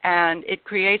 and it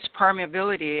creates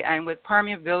permeability. And with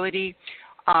permeability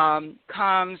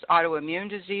comes autoimmune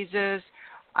diseases,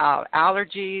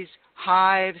 allergies,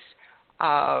 hives,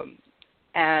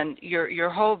 and your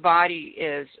whole body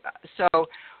is so.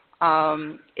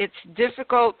 It's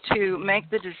difficult to make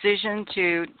the decision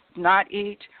to not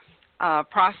eat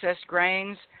processed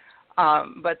grains,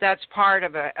 but that's part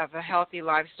of a healthy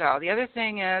lifestyle. The other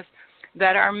thing is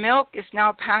that our milk is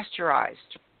now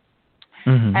pasteurized,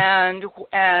 and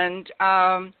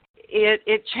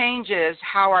it changes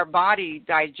how our body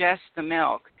digests the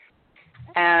milk.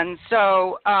 And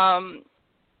so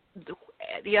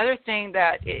the other thing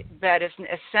that is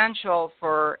essential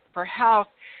for health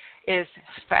is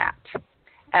fat.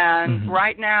 And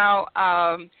right now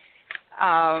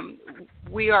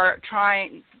we are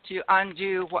trying to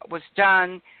undo what was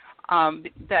done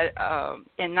in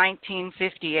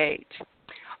 1958.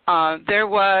 There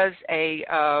was a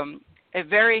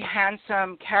very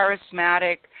handsome,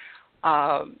 charismatic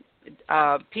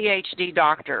PhD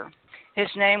doctor.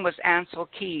 His name was Ansel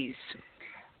Keys.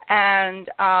 And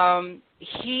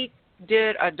he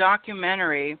did a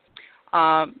documentary,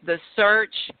 The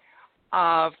Search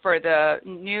for the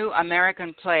New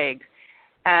American Plague.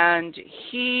 And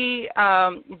he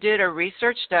did a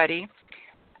research study,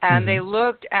 and they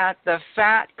looked at the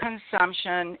fat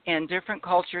consumption in different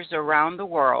cultures around the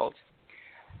world.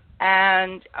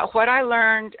 And what I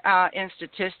learned in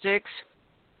statistics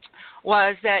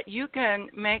was that you can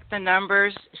make the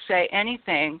numbers say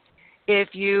anything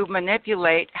if you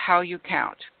manipulate how you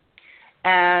count.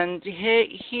 And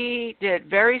he did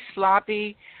very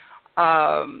sloppy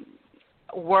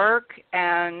work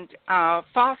and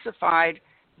falsified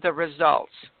the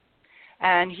results.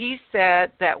 And he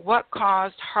said that what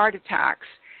caused heart attacks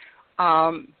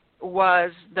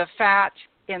was the fat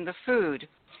in the food.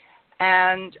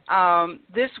 And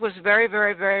this was very,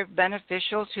 very, very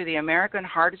beneficial to the American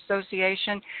Heart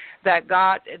Association that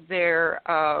got their,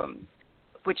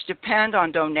 which depend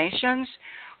on donations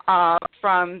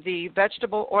from the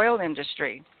vegetable oil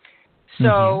industry.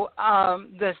 So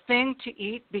the thing to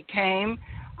eat became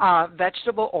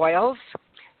vegetable oils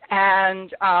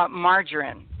and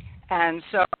margarine. And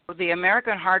so the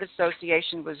American Heart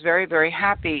Association was very, very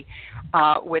happy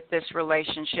with this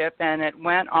relationship, and it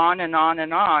went on and on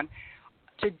and on.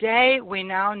 Today, we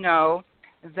now know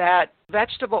that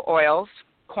vegetable oils,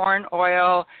 corn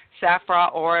oil,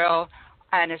 saffron oil,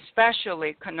 and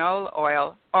especially canola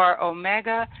oil, are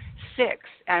omega-6,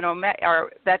 and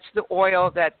that's the oil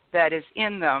that is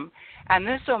in them. And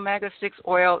this omega-6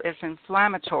 oil is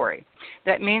inflammatory.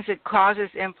 That means it causes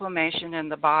inflammation in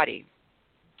the body.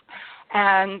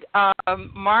 And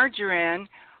margarine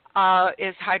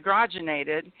is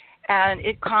hydrogenated, and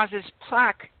it causes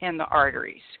plaque in the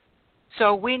arteries.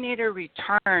 So we need to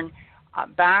return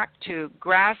back to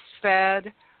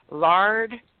grass-fed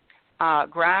lard,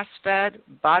 grass-fed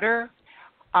butter,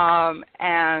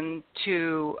 and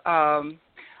to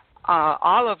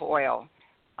olive oil,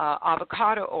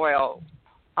 avocado oil,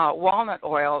 walnut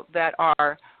oil that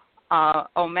are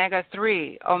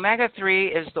omega-3.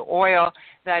 Omega-3 is the oil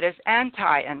that is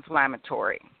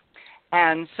anti-inflammatory.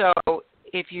 And so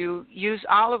if you use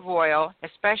olive oil,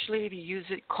 especially if you use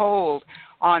it cold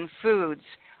on foods,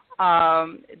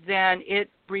 then it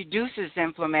reduces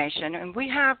inflammation. And we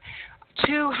have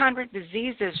 200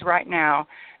 diseases right now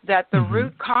that the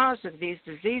root cause of these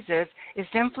diseases is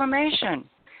inflammation.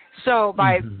 So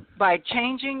by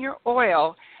changing your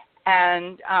oil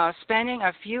and spending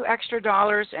a few extra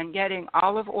dollars and getting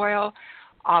olive oil,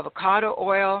 avocado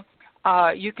oil,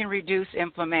 you can reduce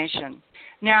inflammation.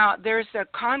 Now, there's a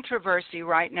controversy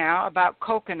right now about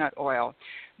coconut oil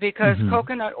because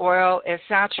coconut oil is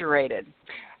saturated.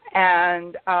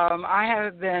 And I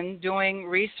have been doing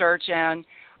research, and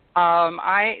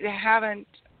I haven't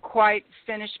quite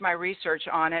finished my research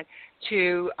on it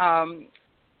to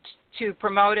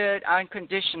promote it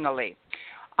unconditionally.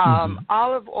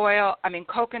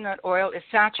 Coconut oil is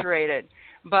saturated,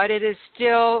 but it is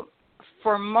still,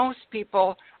 for most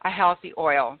people, a healthy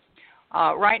oil.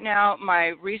 Right now,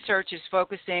 my research is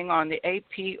focusing on the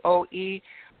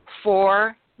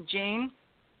APOE4 gene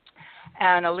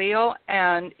and allele,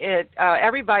 and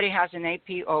everybody has an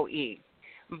APOE.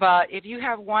 But if you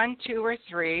have 1, 2, or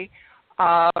 3,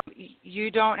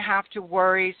 you don't have to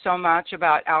worry so much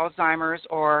about Alzheimer's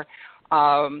or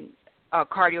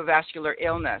cardiovascular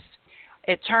illness.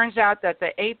 It turns out that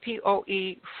the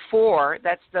APOE4,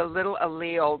 that's the little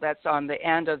allele that's on the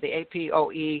end of the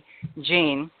APOE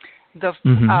gene,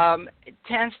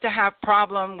 tends to have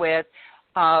problem with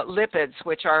lipids,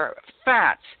 which are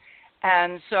fats.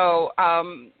 And so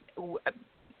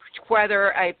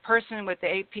whether a person with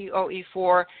the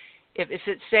APOE4, if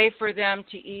it's safe for them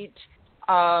to eat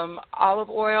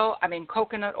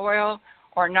coconut oil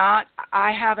or not,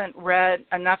 I haven't read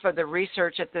enough of the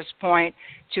research at this point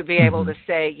to be able to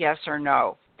say yes or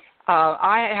no.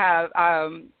 I have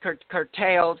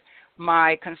curtailed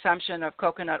my consumption of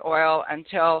coconut oil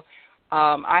until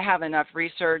I have enough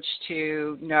research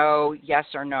to know yes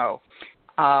or no.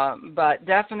 But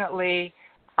definitely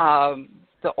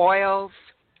the oils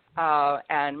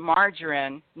and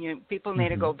margarine, people need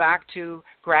to go back to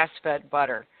grass-fed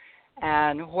butter.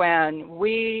 And when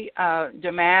we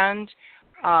demand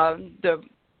the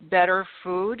better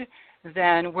food,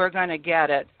 then we're going to get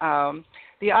it.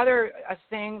 The other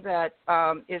thing that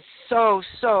is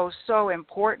so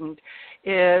important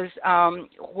is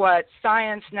what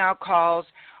science now calls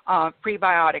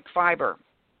prebiotic fiber.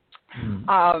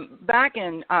 Back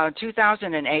in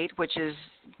 2008, which is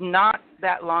not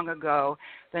that long ago,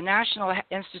 the National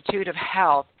Institute of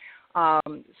Health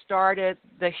started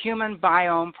the Human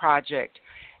Biome Project.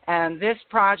 And this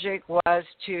project was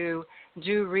to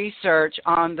do research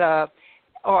on the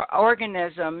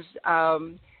organisms,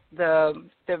 the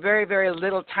very, very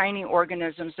little tiny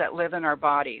organisms that live in our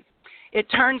body. It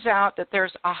turns out that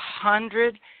there's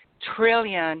 100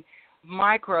 trillion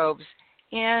microbes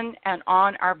in and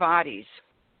on our bodies.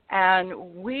 And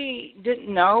we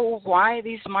didn't know why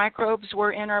these microbes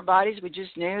were in our bodies. We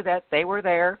just knew that they were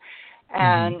there.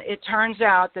 And it turns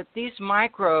out that these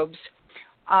microbes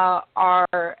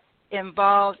are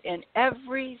involved in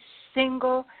every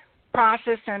single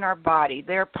process in our body.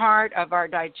 They're part of our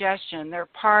digestion. They're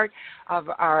part of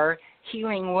our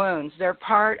healing wounds. They're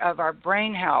part of our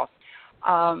brain health.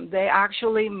 They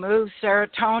actually move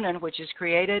serotonin, which is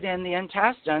created in the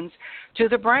intestines, to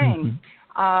the brain.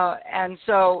 And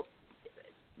so,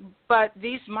 but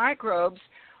these microbes,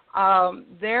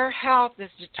 their health is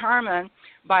determined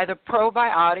by the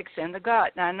probiotics in the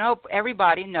gut. Now, I know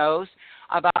everybody knows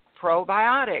about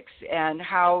probiotics and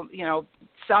how,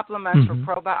 supplements for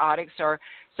probiotics are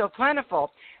so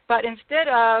plentiful. But instead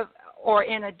of, or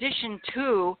in addition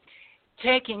to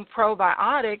taking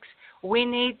probiotics, we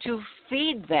need to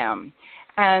feed them.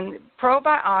 And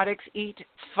probiotics eat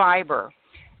fiber.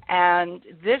 And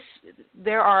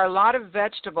there are a lot of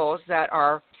vegetables that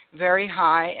are very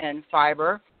high in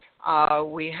fiber.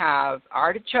 We have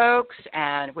artichokes,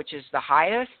 which is the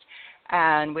highest,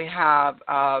 and we have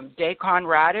daikon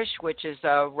radish, which is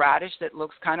a radish that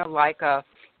looks kind of like a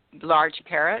large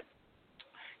carrot.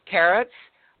 Carrots,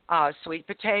 sweet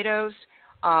potatoes.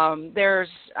 There's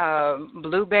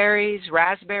blueberries,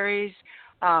 raspberries.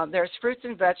 There's fruits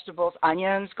and vegetables,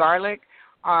 onions, garlic,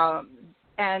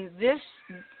 and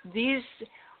these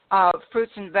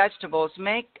fruits and vegetables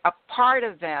make a part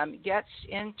of them gets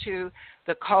into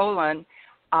the colon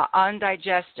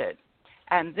undigested,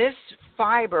 and this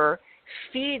fiber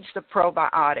feeds the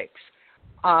probiotics.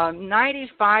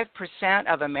 95%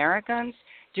 of Americans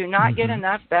do not get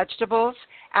enough vegetables,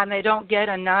 and they don't get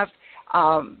enough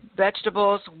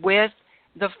vegetables with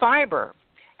the fiber.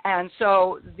 And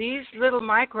so these little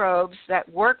microbes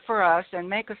that work for us and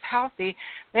make us healthy,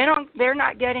 they're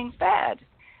not getting fed.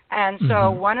 And so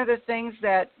one of the things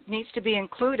that needs to be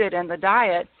included in the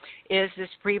diet is this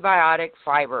prebiotic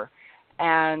fiber.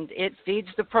 And it feeds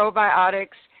the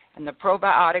probiotics, and the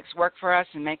probiotics work for us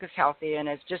and make us healthy, and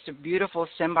it's just a beautiful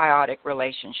symbiotic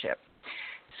relationship.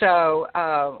 So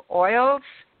oils,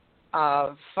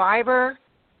 fiber,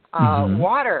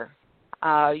 water.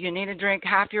 You need to drink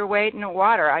half your weight in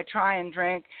water. I try and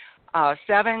drink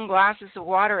 7 glasses of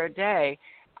water a day.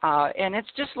 And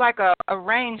it's just like a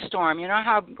rainstorm. You know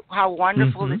how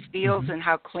wonderful it feels and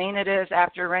how clean it is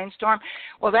after a rainstorm?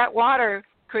 Well, that water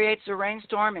creates a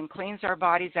rainstorm and cleans our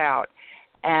bodies out.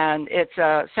 And it's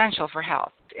essential for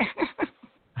health.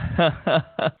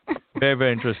 Very,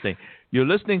 very interesting. You're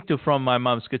listening to From My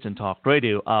Mom's Kitchen Talk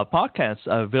Radio. Our podcasts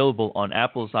are available on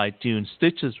Apple's iTunes,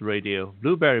 Stitches Radio,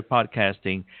 Blueberry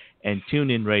Podcasting, and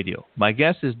TuneIn Radio. My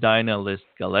guest is Diana-Liz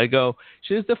Gallego.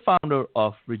 She is the founder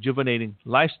of Rejuvenating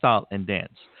Lifestyle and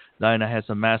Dance. Diana has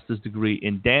a master's degree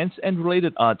in dance and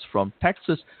related arts from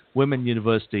Texas Women's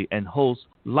University and holds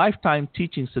lifetime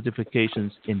teaching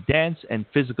certifications in dance and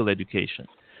physical education.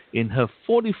 In her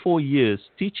 44 years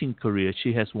teaching career,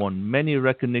 she has won many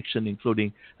recognition,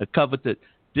 including a coveted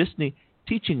Disney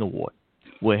Teaching Award.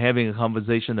 We're having a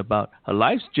conversation about her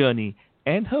life's journey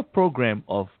and her program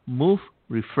of Move,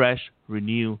 Refresh,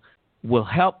 Renew will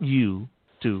help you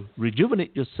to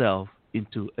rejuvenate yourself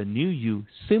into a new you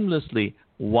seamlessly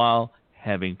while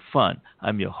having fun.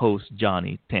 I'm your host,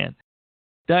 Johnny Tan.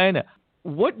 Diana,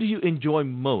 what do you enjoy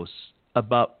most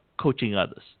about coaching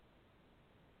others?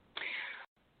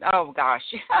 Oh gosh,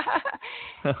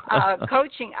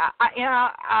 coaching.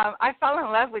 I fell in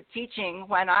love with teaching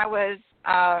when I was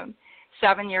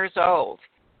 7 years old.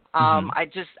 I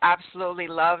just absolutely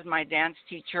loved my dance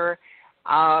teacher,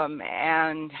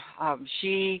 and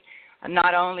she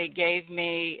not only gave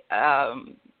me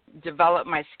developed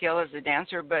my skill as a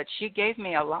dancer, but she gave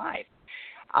me a life,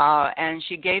 and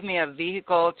she gave me a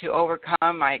vehicle to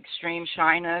overcome my extreme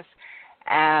shyness.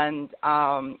 And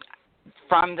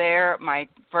from there, my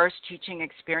first teaching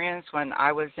experience when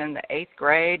I was in the 8th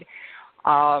grade,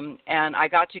 and I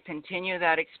got to continue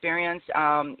that experience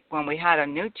when we had a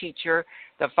new teacher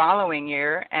the following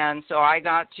year. And so I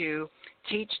got to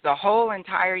teach the whole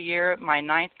entire year, my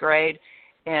 9th grade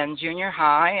in junior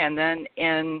high. And then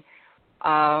in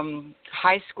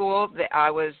high school, I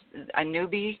was a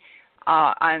newbie,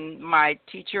 and my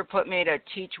teacher put me to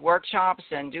teach workshops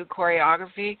and do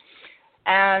choreography.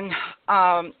 And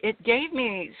it gave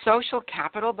me social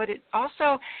capital, but it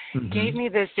also gave me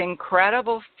this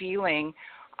incredible feeling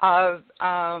of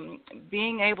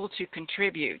being able to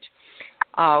contribute.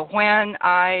 When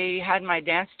I had my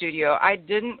dance studio, I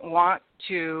didn't want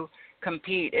to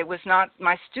compete. It was not,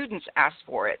 my students asked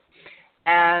for it.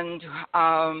 And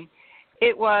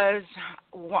it was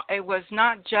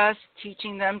not just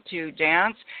teaching them to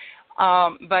dance,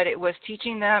 but it was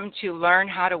teaching them to learn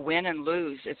how to win and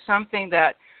lose. It's something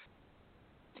that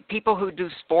people who do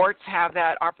sports have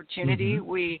that opportunity.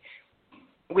 We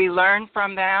learn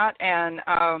from that, and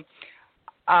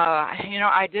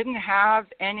I didn't have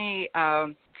any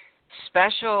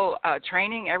special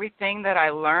training. Everything that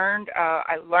I learned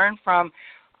from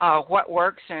what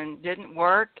works and didn't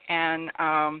work, and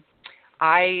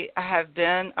I have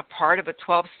been a part of a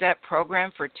 12-step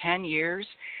program for 10 years.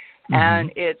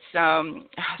 And it's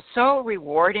so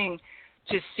rewarding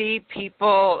to see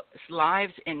people's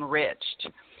lives enriched,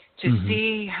 to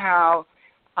see how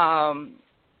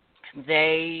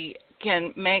they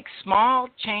can make small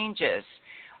changes,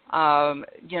 and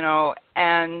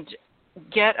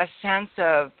get a sense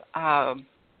of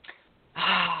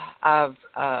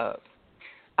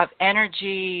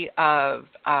energy, of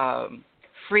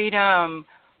freedom,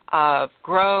 of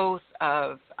growth,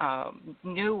 of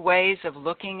new ways of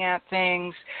looking at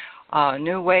things,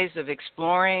 new ways of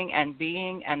exploring and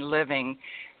being and living.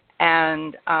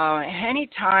 And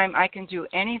anytime I can do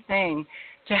anything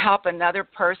to help another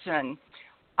person,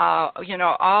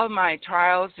 all my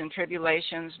trials and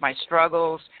tribulations, my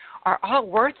struggles are all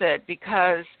worth it,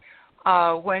 because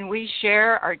when we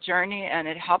share our journey and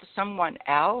it helps someone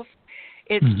else,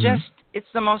 it's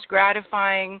the most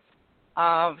gratifying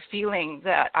feeling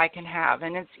that I can have,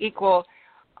 and it's equal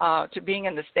to being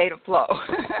in the state of flow,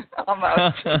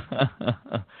 almost.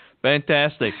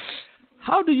 Fantastic.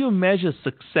 How do you measure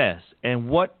success, and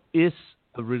what is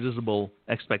a reasonable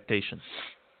expectation?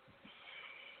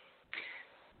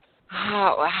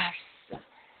 How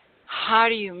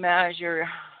do you measure?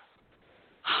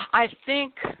 I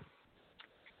think,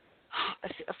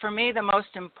 for me, the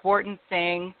most important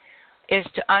thing is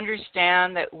to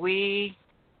understand that we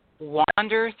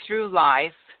wander through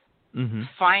life,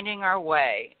 finding our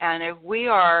way. And if we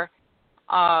are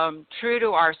true to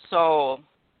our soul,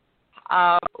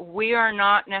 we are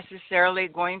not necessarily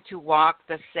going to walk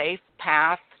the safe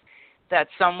path that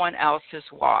someone else has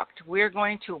walked. We're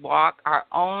going to walk our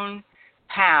own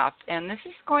path. And this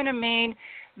is going to mean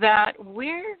that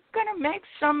we're going to make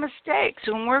some mistakes,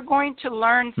 and we're going to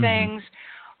learn things,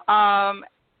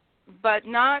 but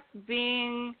not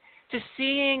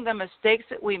seeing the mistakes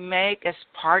that we make as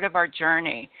part of our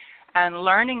journey and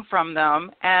learning from them,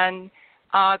 and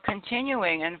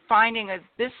continuing and finding if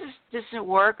this doesn't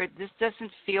work or this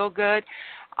doesn't feel good.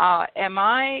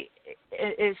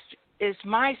 Is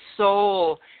my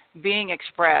soul being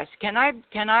expressed? Can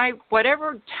I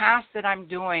whatever task that I'm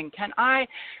doing, can I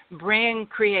bring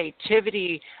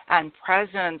creativity and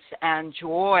presence and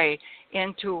joy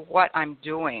into what I'm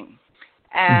doing?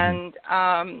 And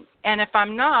if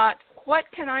I'm not, what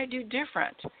can I do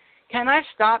different? Can I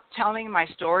stop telling my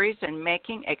stories and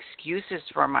making excuses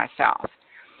for myself?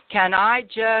 Can I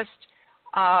just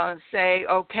say,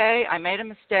 okay, I made a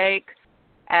mistake,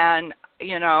 and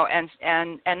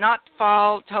not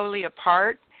fall totally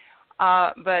apart,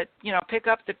 but pick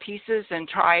up the pieces and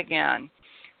try again.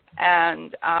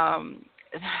 And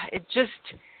it just,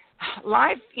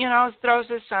 life throws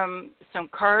us some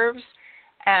curves,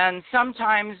 And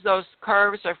sometimes those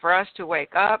curves are for us to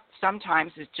wake up.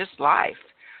 Sometimes it's just life.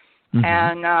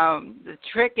 And the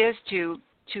trick is to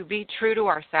be true to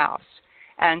ourselves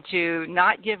and to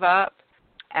not give up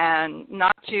and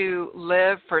not to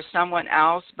live for someone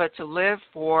else, but to live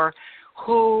for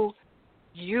who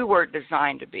you were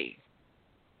designed to be.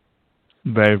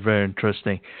 Very, very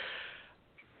interesting.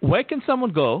 Where can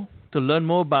someone go to learn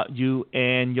more about you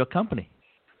and your company?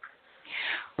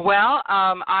 Well,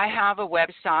 I have a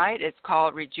website. It's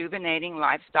called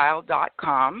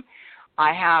rejuvenatinglifestyle.com.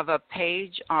 I have a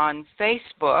page on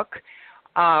Facebook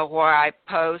where I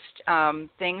post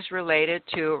things related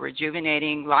to a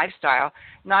rejuvenating lifestyle,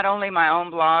 not only my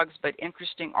own blogs, but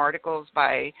interesting articles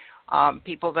by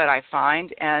people that I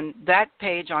find. And that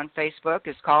page on Facebook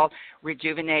is called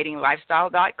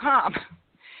rejuvenatinglifestyle.com.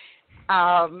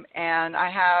 And I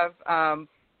have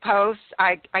posts.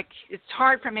 It's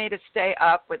hard for me to stay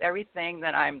up with everything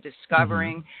that I'm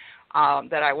discovering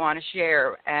that I want to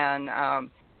share. And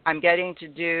I'm getting to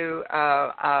do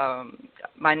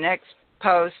my next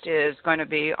post is going to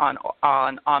be on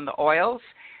the oils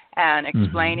and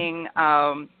explaining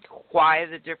why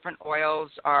the different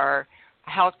oils are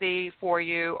healthy for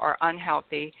you or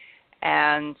unhealthy,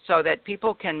 and so that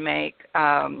people can make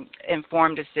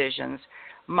informed decisions.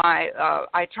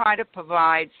 I try to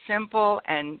provide simple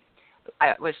and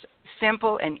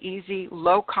easy,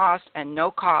 low cost and no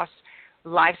cost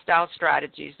lifestyle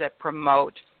strategies that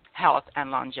promote health and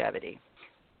longevity.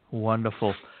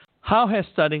 Wonderful. How has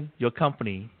studying your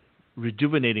company,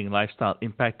 Rejuvenating Lifestyle,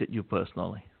 impacted you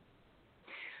personally?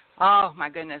 Oh, my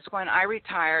goodness. When I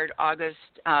retired August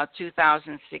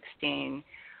 2016,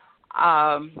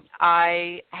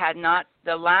 I had not,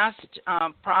 the last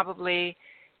probably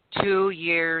 2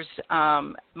 years,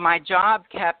 my job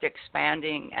kept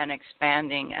expanding and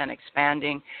expanding and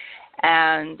expanding,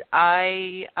 and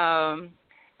I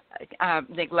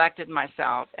neglected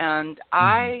myself, and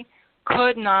I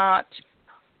could not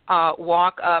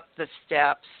walk up the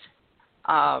steps.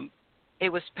 It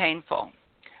was painful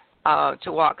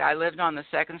to walk. I lived on the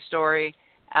second story,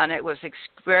 and it was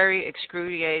very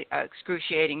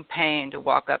excruciating pain to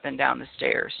walk up and down the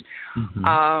stairs.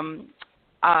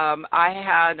 I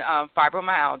had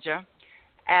fibromyalgia,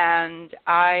 and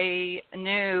I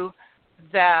knew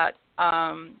that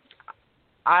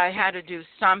I had to do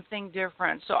something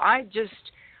different. So I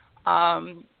just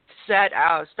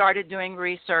started doing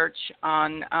research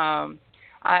on,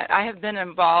 I have been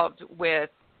involved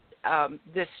with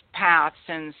this path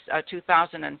since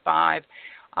 2005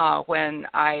 when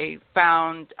I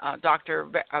found Dr.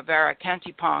 Vera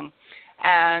Kentipong,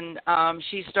 and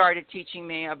she started teaching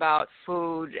me about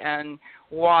food and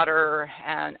water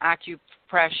and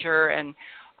acupressure and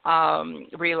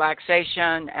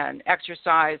relaxation and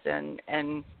exercise,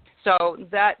 and so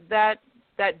that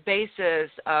basis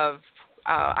of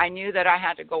I knew that I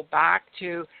had to go back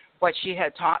to what she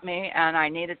had taught me, and I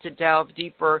needed to delve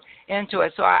deeper into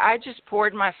it. So I just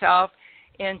poured myself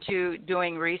into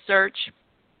doing research,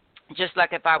 just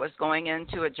like if I was going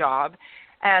into a job.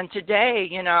 And today,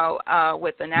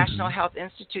 with the National Health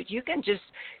Institute, you can just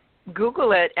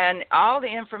Google it, and all the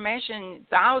information,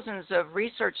 thousands of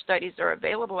research studies are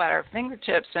available at our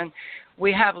fingertips, and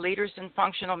we have leaders in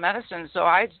functional medicine. So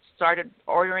I started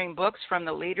ordering books from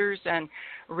the leaders and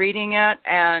reading it,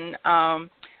 and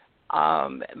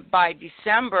by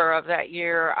December of that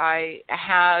year, I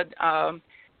had,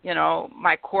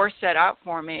 my course set out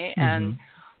for me, and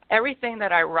everything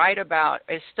that I write about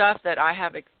is stuff that I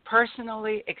have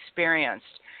personally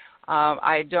experienced.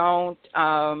 I don't,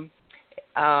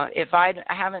 if I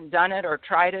haven't done it or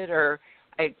tried it or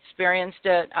experienced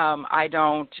it, I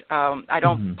don't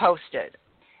post it.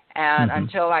 And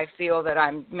until I feel that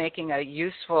I'm making a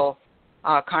useful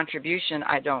contribution,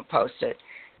 I don't post it.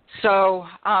 So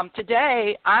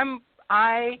today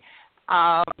I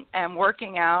am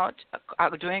working out,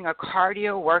 doing a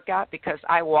cardio workout because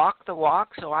I walk the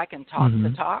walk so I can talk the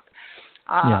talk.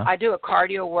 I do a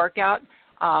cardio workout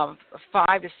 5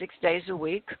 to 6 days a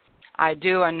week. I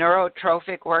do a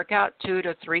neurotrophic workout 2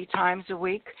 to 3 times a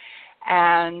week.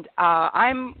 And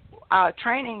I'm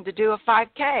training to do a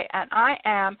 5K, and I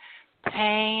am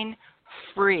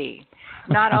pain-free.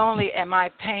 Not only am I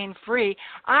pain-free,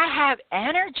 I have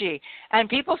energy. And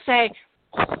people say,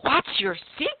 what's your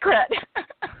secret?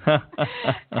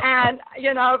 And,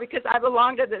 because I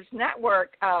belong to this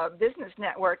network, business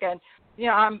network, and,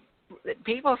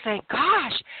 people say,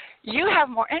 gosh, you have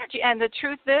more energy. And the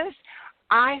truth is,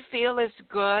 I feel as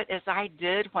good as I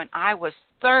did when I was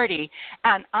 30,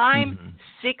 and I'm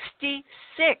 66.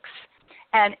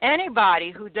 And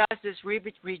anybody who does this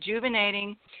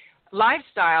rejuvenating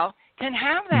lifestyle can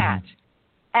have that.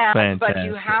 But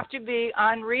you have to be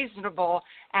unreasonable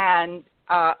and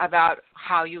about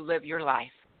how you live your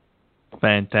life.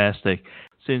 Fantastic.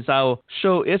 Since our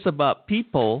show is about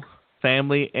people,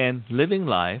 family, and living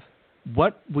life,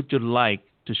 what would you like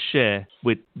to share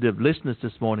with the listeners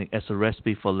this morning as a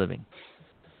recipe for living?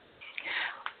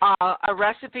 A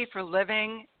recipe for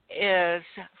living is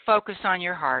focus on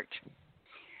your heart.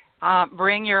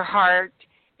 Bring your heart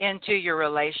into your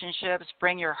relationships.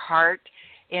 Bring your heart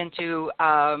into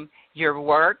your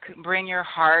work. Bring your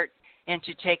heart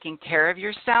into taking care of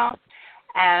yourself.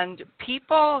 And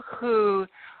people who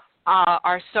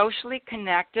are socially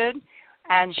connected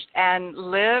and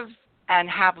live and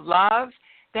have love,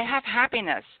 they have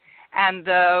happiness. And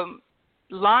the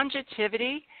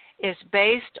longevity is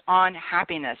based on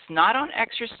happiness, not on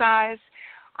exercise,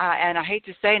 and I hate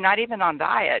to say, not even on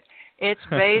diet. It's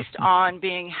based on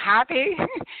being happy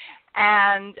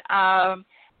and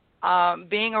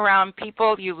being around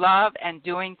people you love and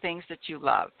doing things that you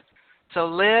love. So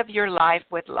live your life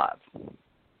with love.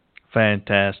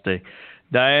 Fantastic.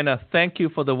 Diana, thank you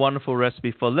for the wonderful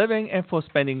recipe for living and for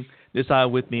spending this hour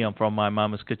with me on From My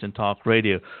Mama's Kitchen Talk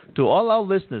Radio. To all our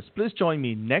listeners, please join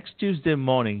me next Tuesday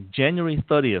morning, January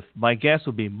 30th. My guest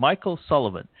will be Michael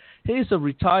Sullivan. He is a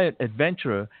retired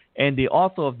adventurer and the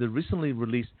author of the recently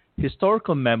released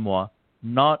historical memoir,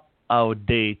 Not Our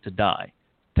Day to Die,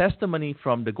 Testimony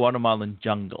from the Guatemalan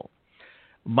Jungle.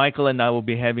 Michael and I will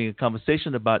be having a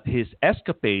conversation about his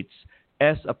escapades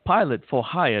as a pilot for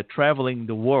hire traveling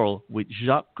the world with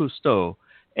Jacques Cousteau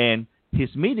and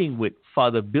his meeting with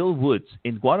Father Bill Woods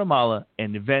in Guatemala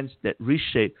and events that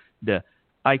reshaped the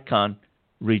Icon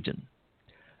region.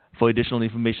 For additional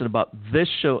information about this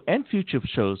show and future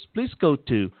shows, please go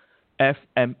to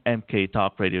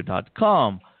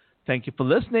fmmktalkradio.com. Thank you for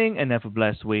listening and have a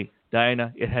blessed week.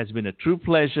 Diana, it has been a true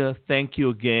pleasure. Thank you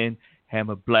again. Have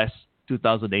a blessed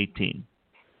 2018.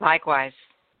 Likewise.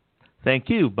 Thank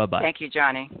you. Bye-bye. Thank you,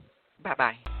 Johnny.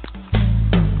 Bye-bye.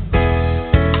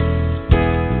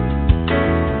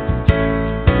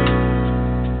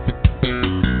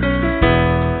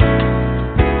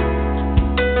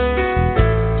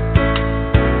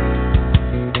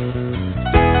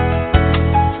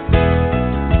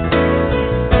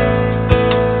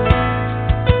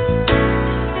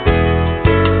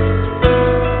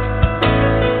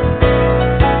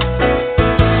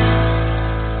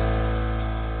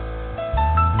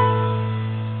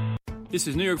 This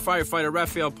is New York firefighter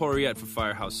Rafael Porriette for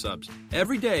Firehouse Subs.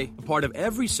 Every day, a part of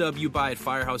every sub you buy at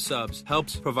Firehouse Subs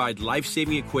helps provide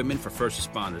life-saving equipment for first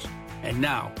responders. And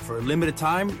now, for a limited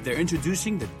time, they're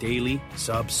introducing the Daily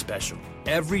Sub Special.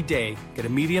 Every day, get a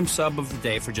medium sub of the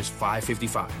day for just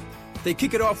 $5.55. They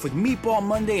kick it off with Meatball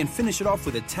Monday and finish it off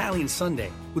with Italian Sunday,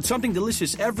 with something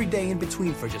delicious every day in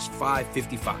between for just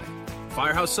 $5.55.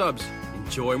 Firehouse Subs.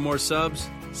 Enjoy more subs,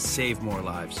 save more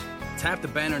lives. Tap the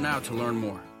banner now to learn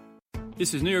more.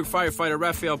 This is New York firefighter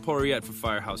Rafael Porriette for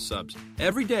Firehouse Subs.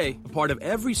 Every day, a part of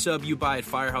every sub you buy at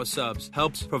Firehouse Subs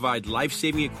helps provide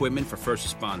life-saving equipment for first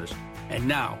responders. And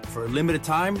now, for a limited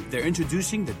time, they're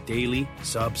introducing the Daily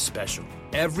Sub Special.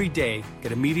 Every day,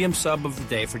 get a medium sub of the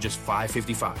day for just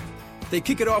 $5.55. They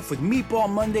kick it off with Meatball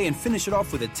Monday and finish it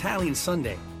off with Italian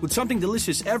Sunday, with something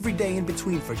delicious every day in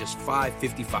between for just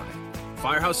 $5.55.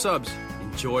 Firehouse Subs.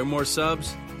 Enjoy more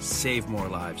subs, save more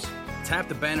lives. Tap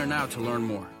the banner now to learn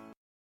more.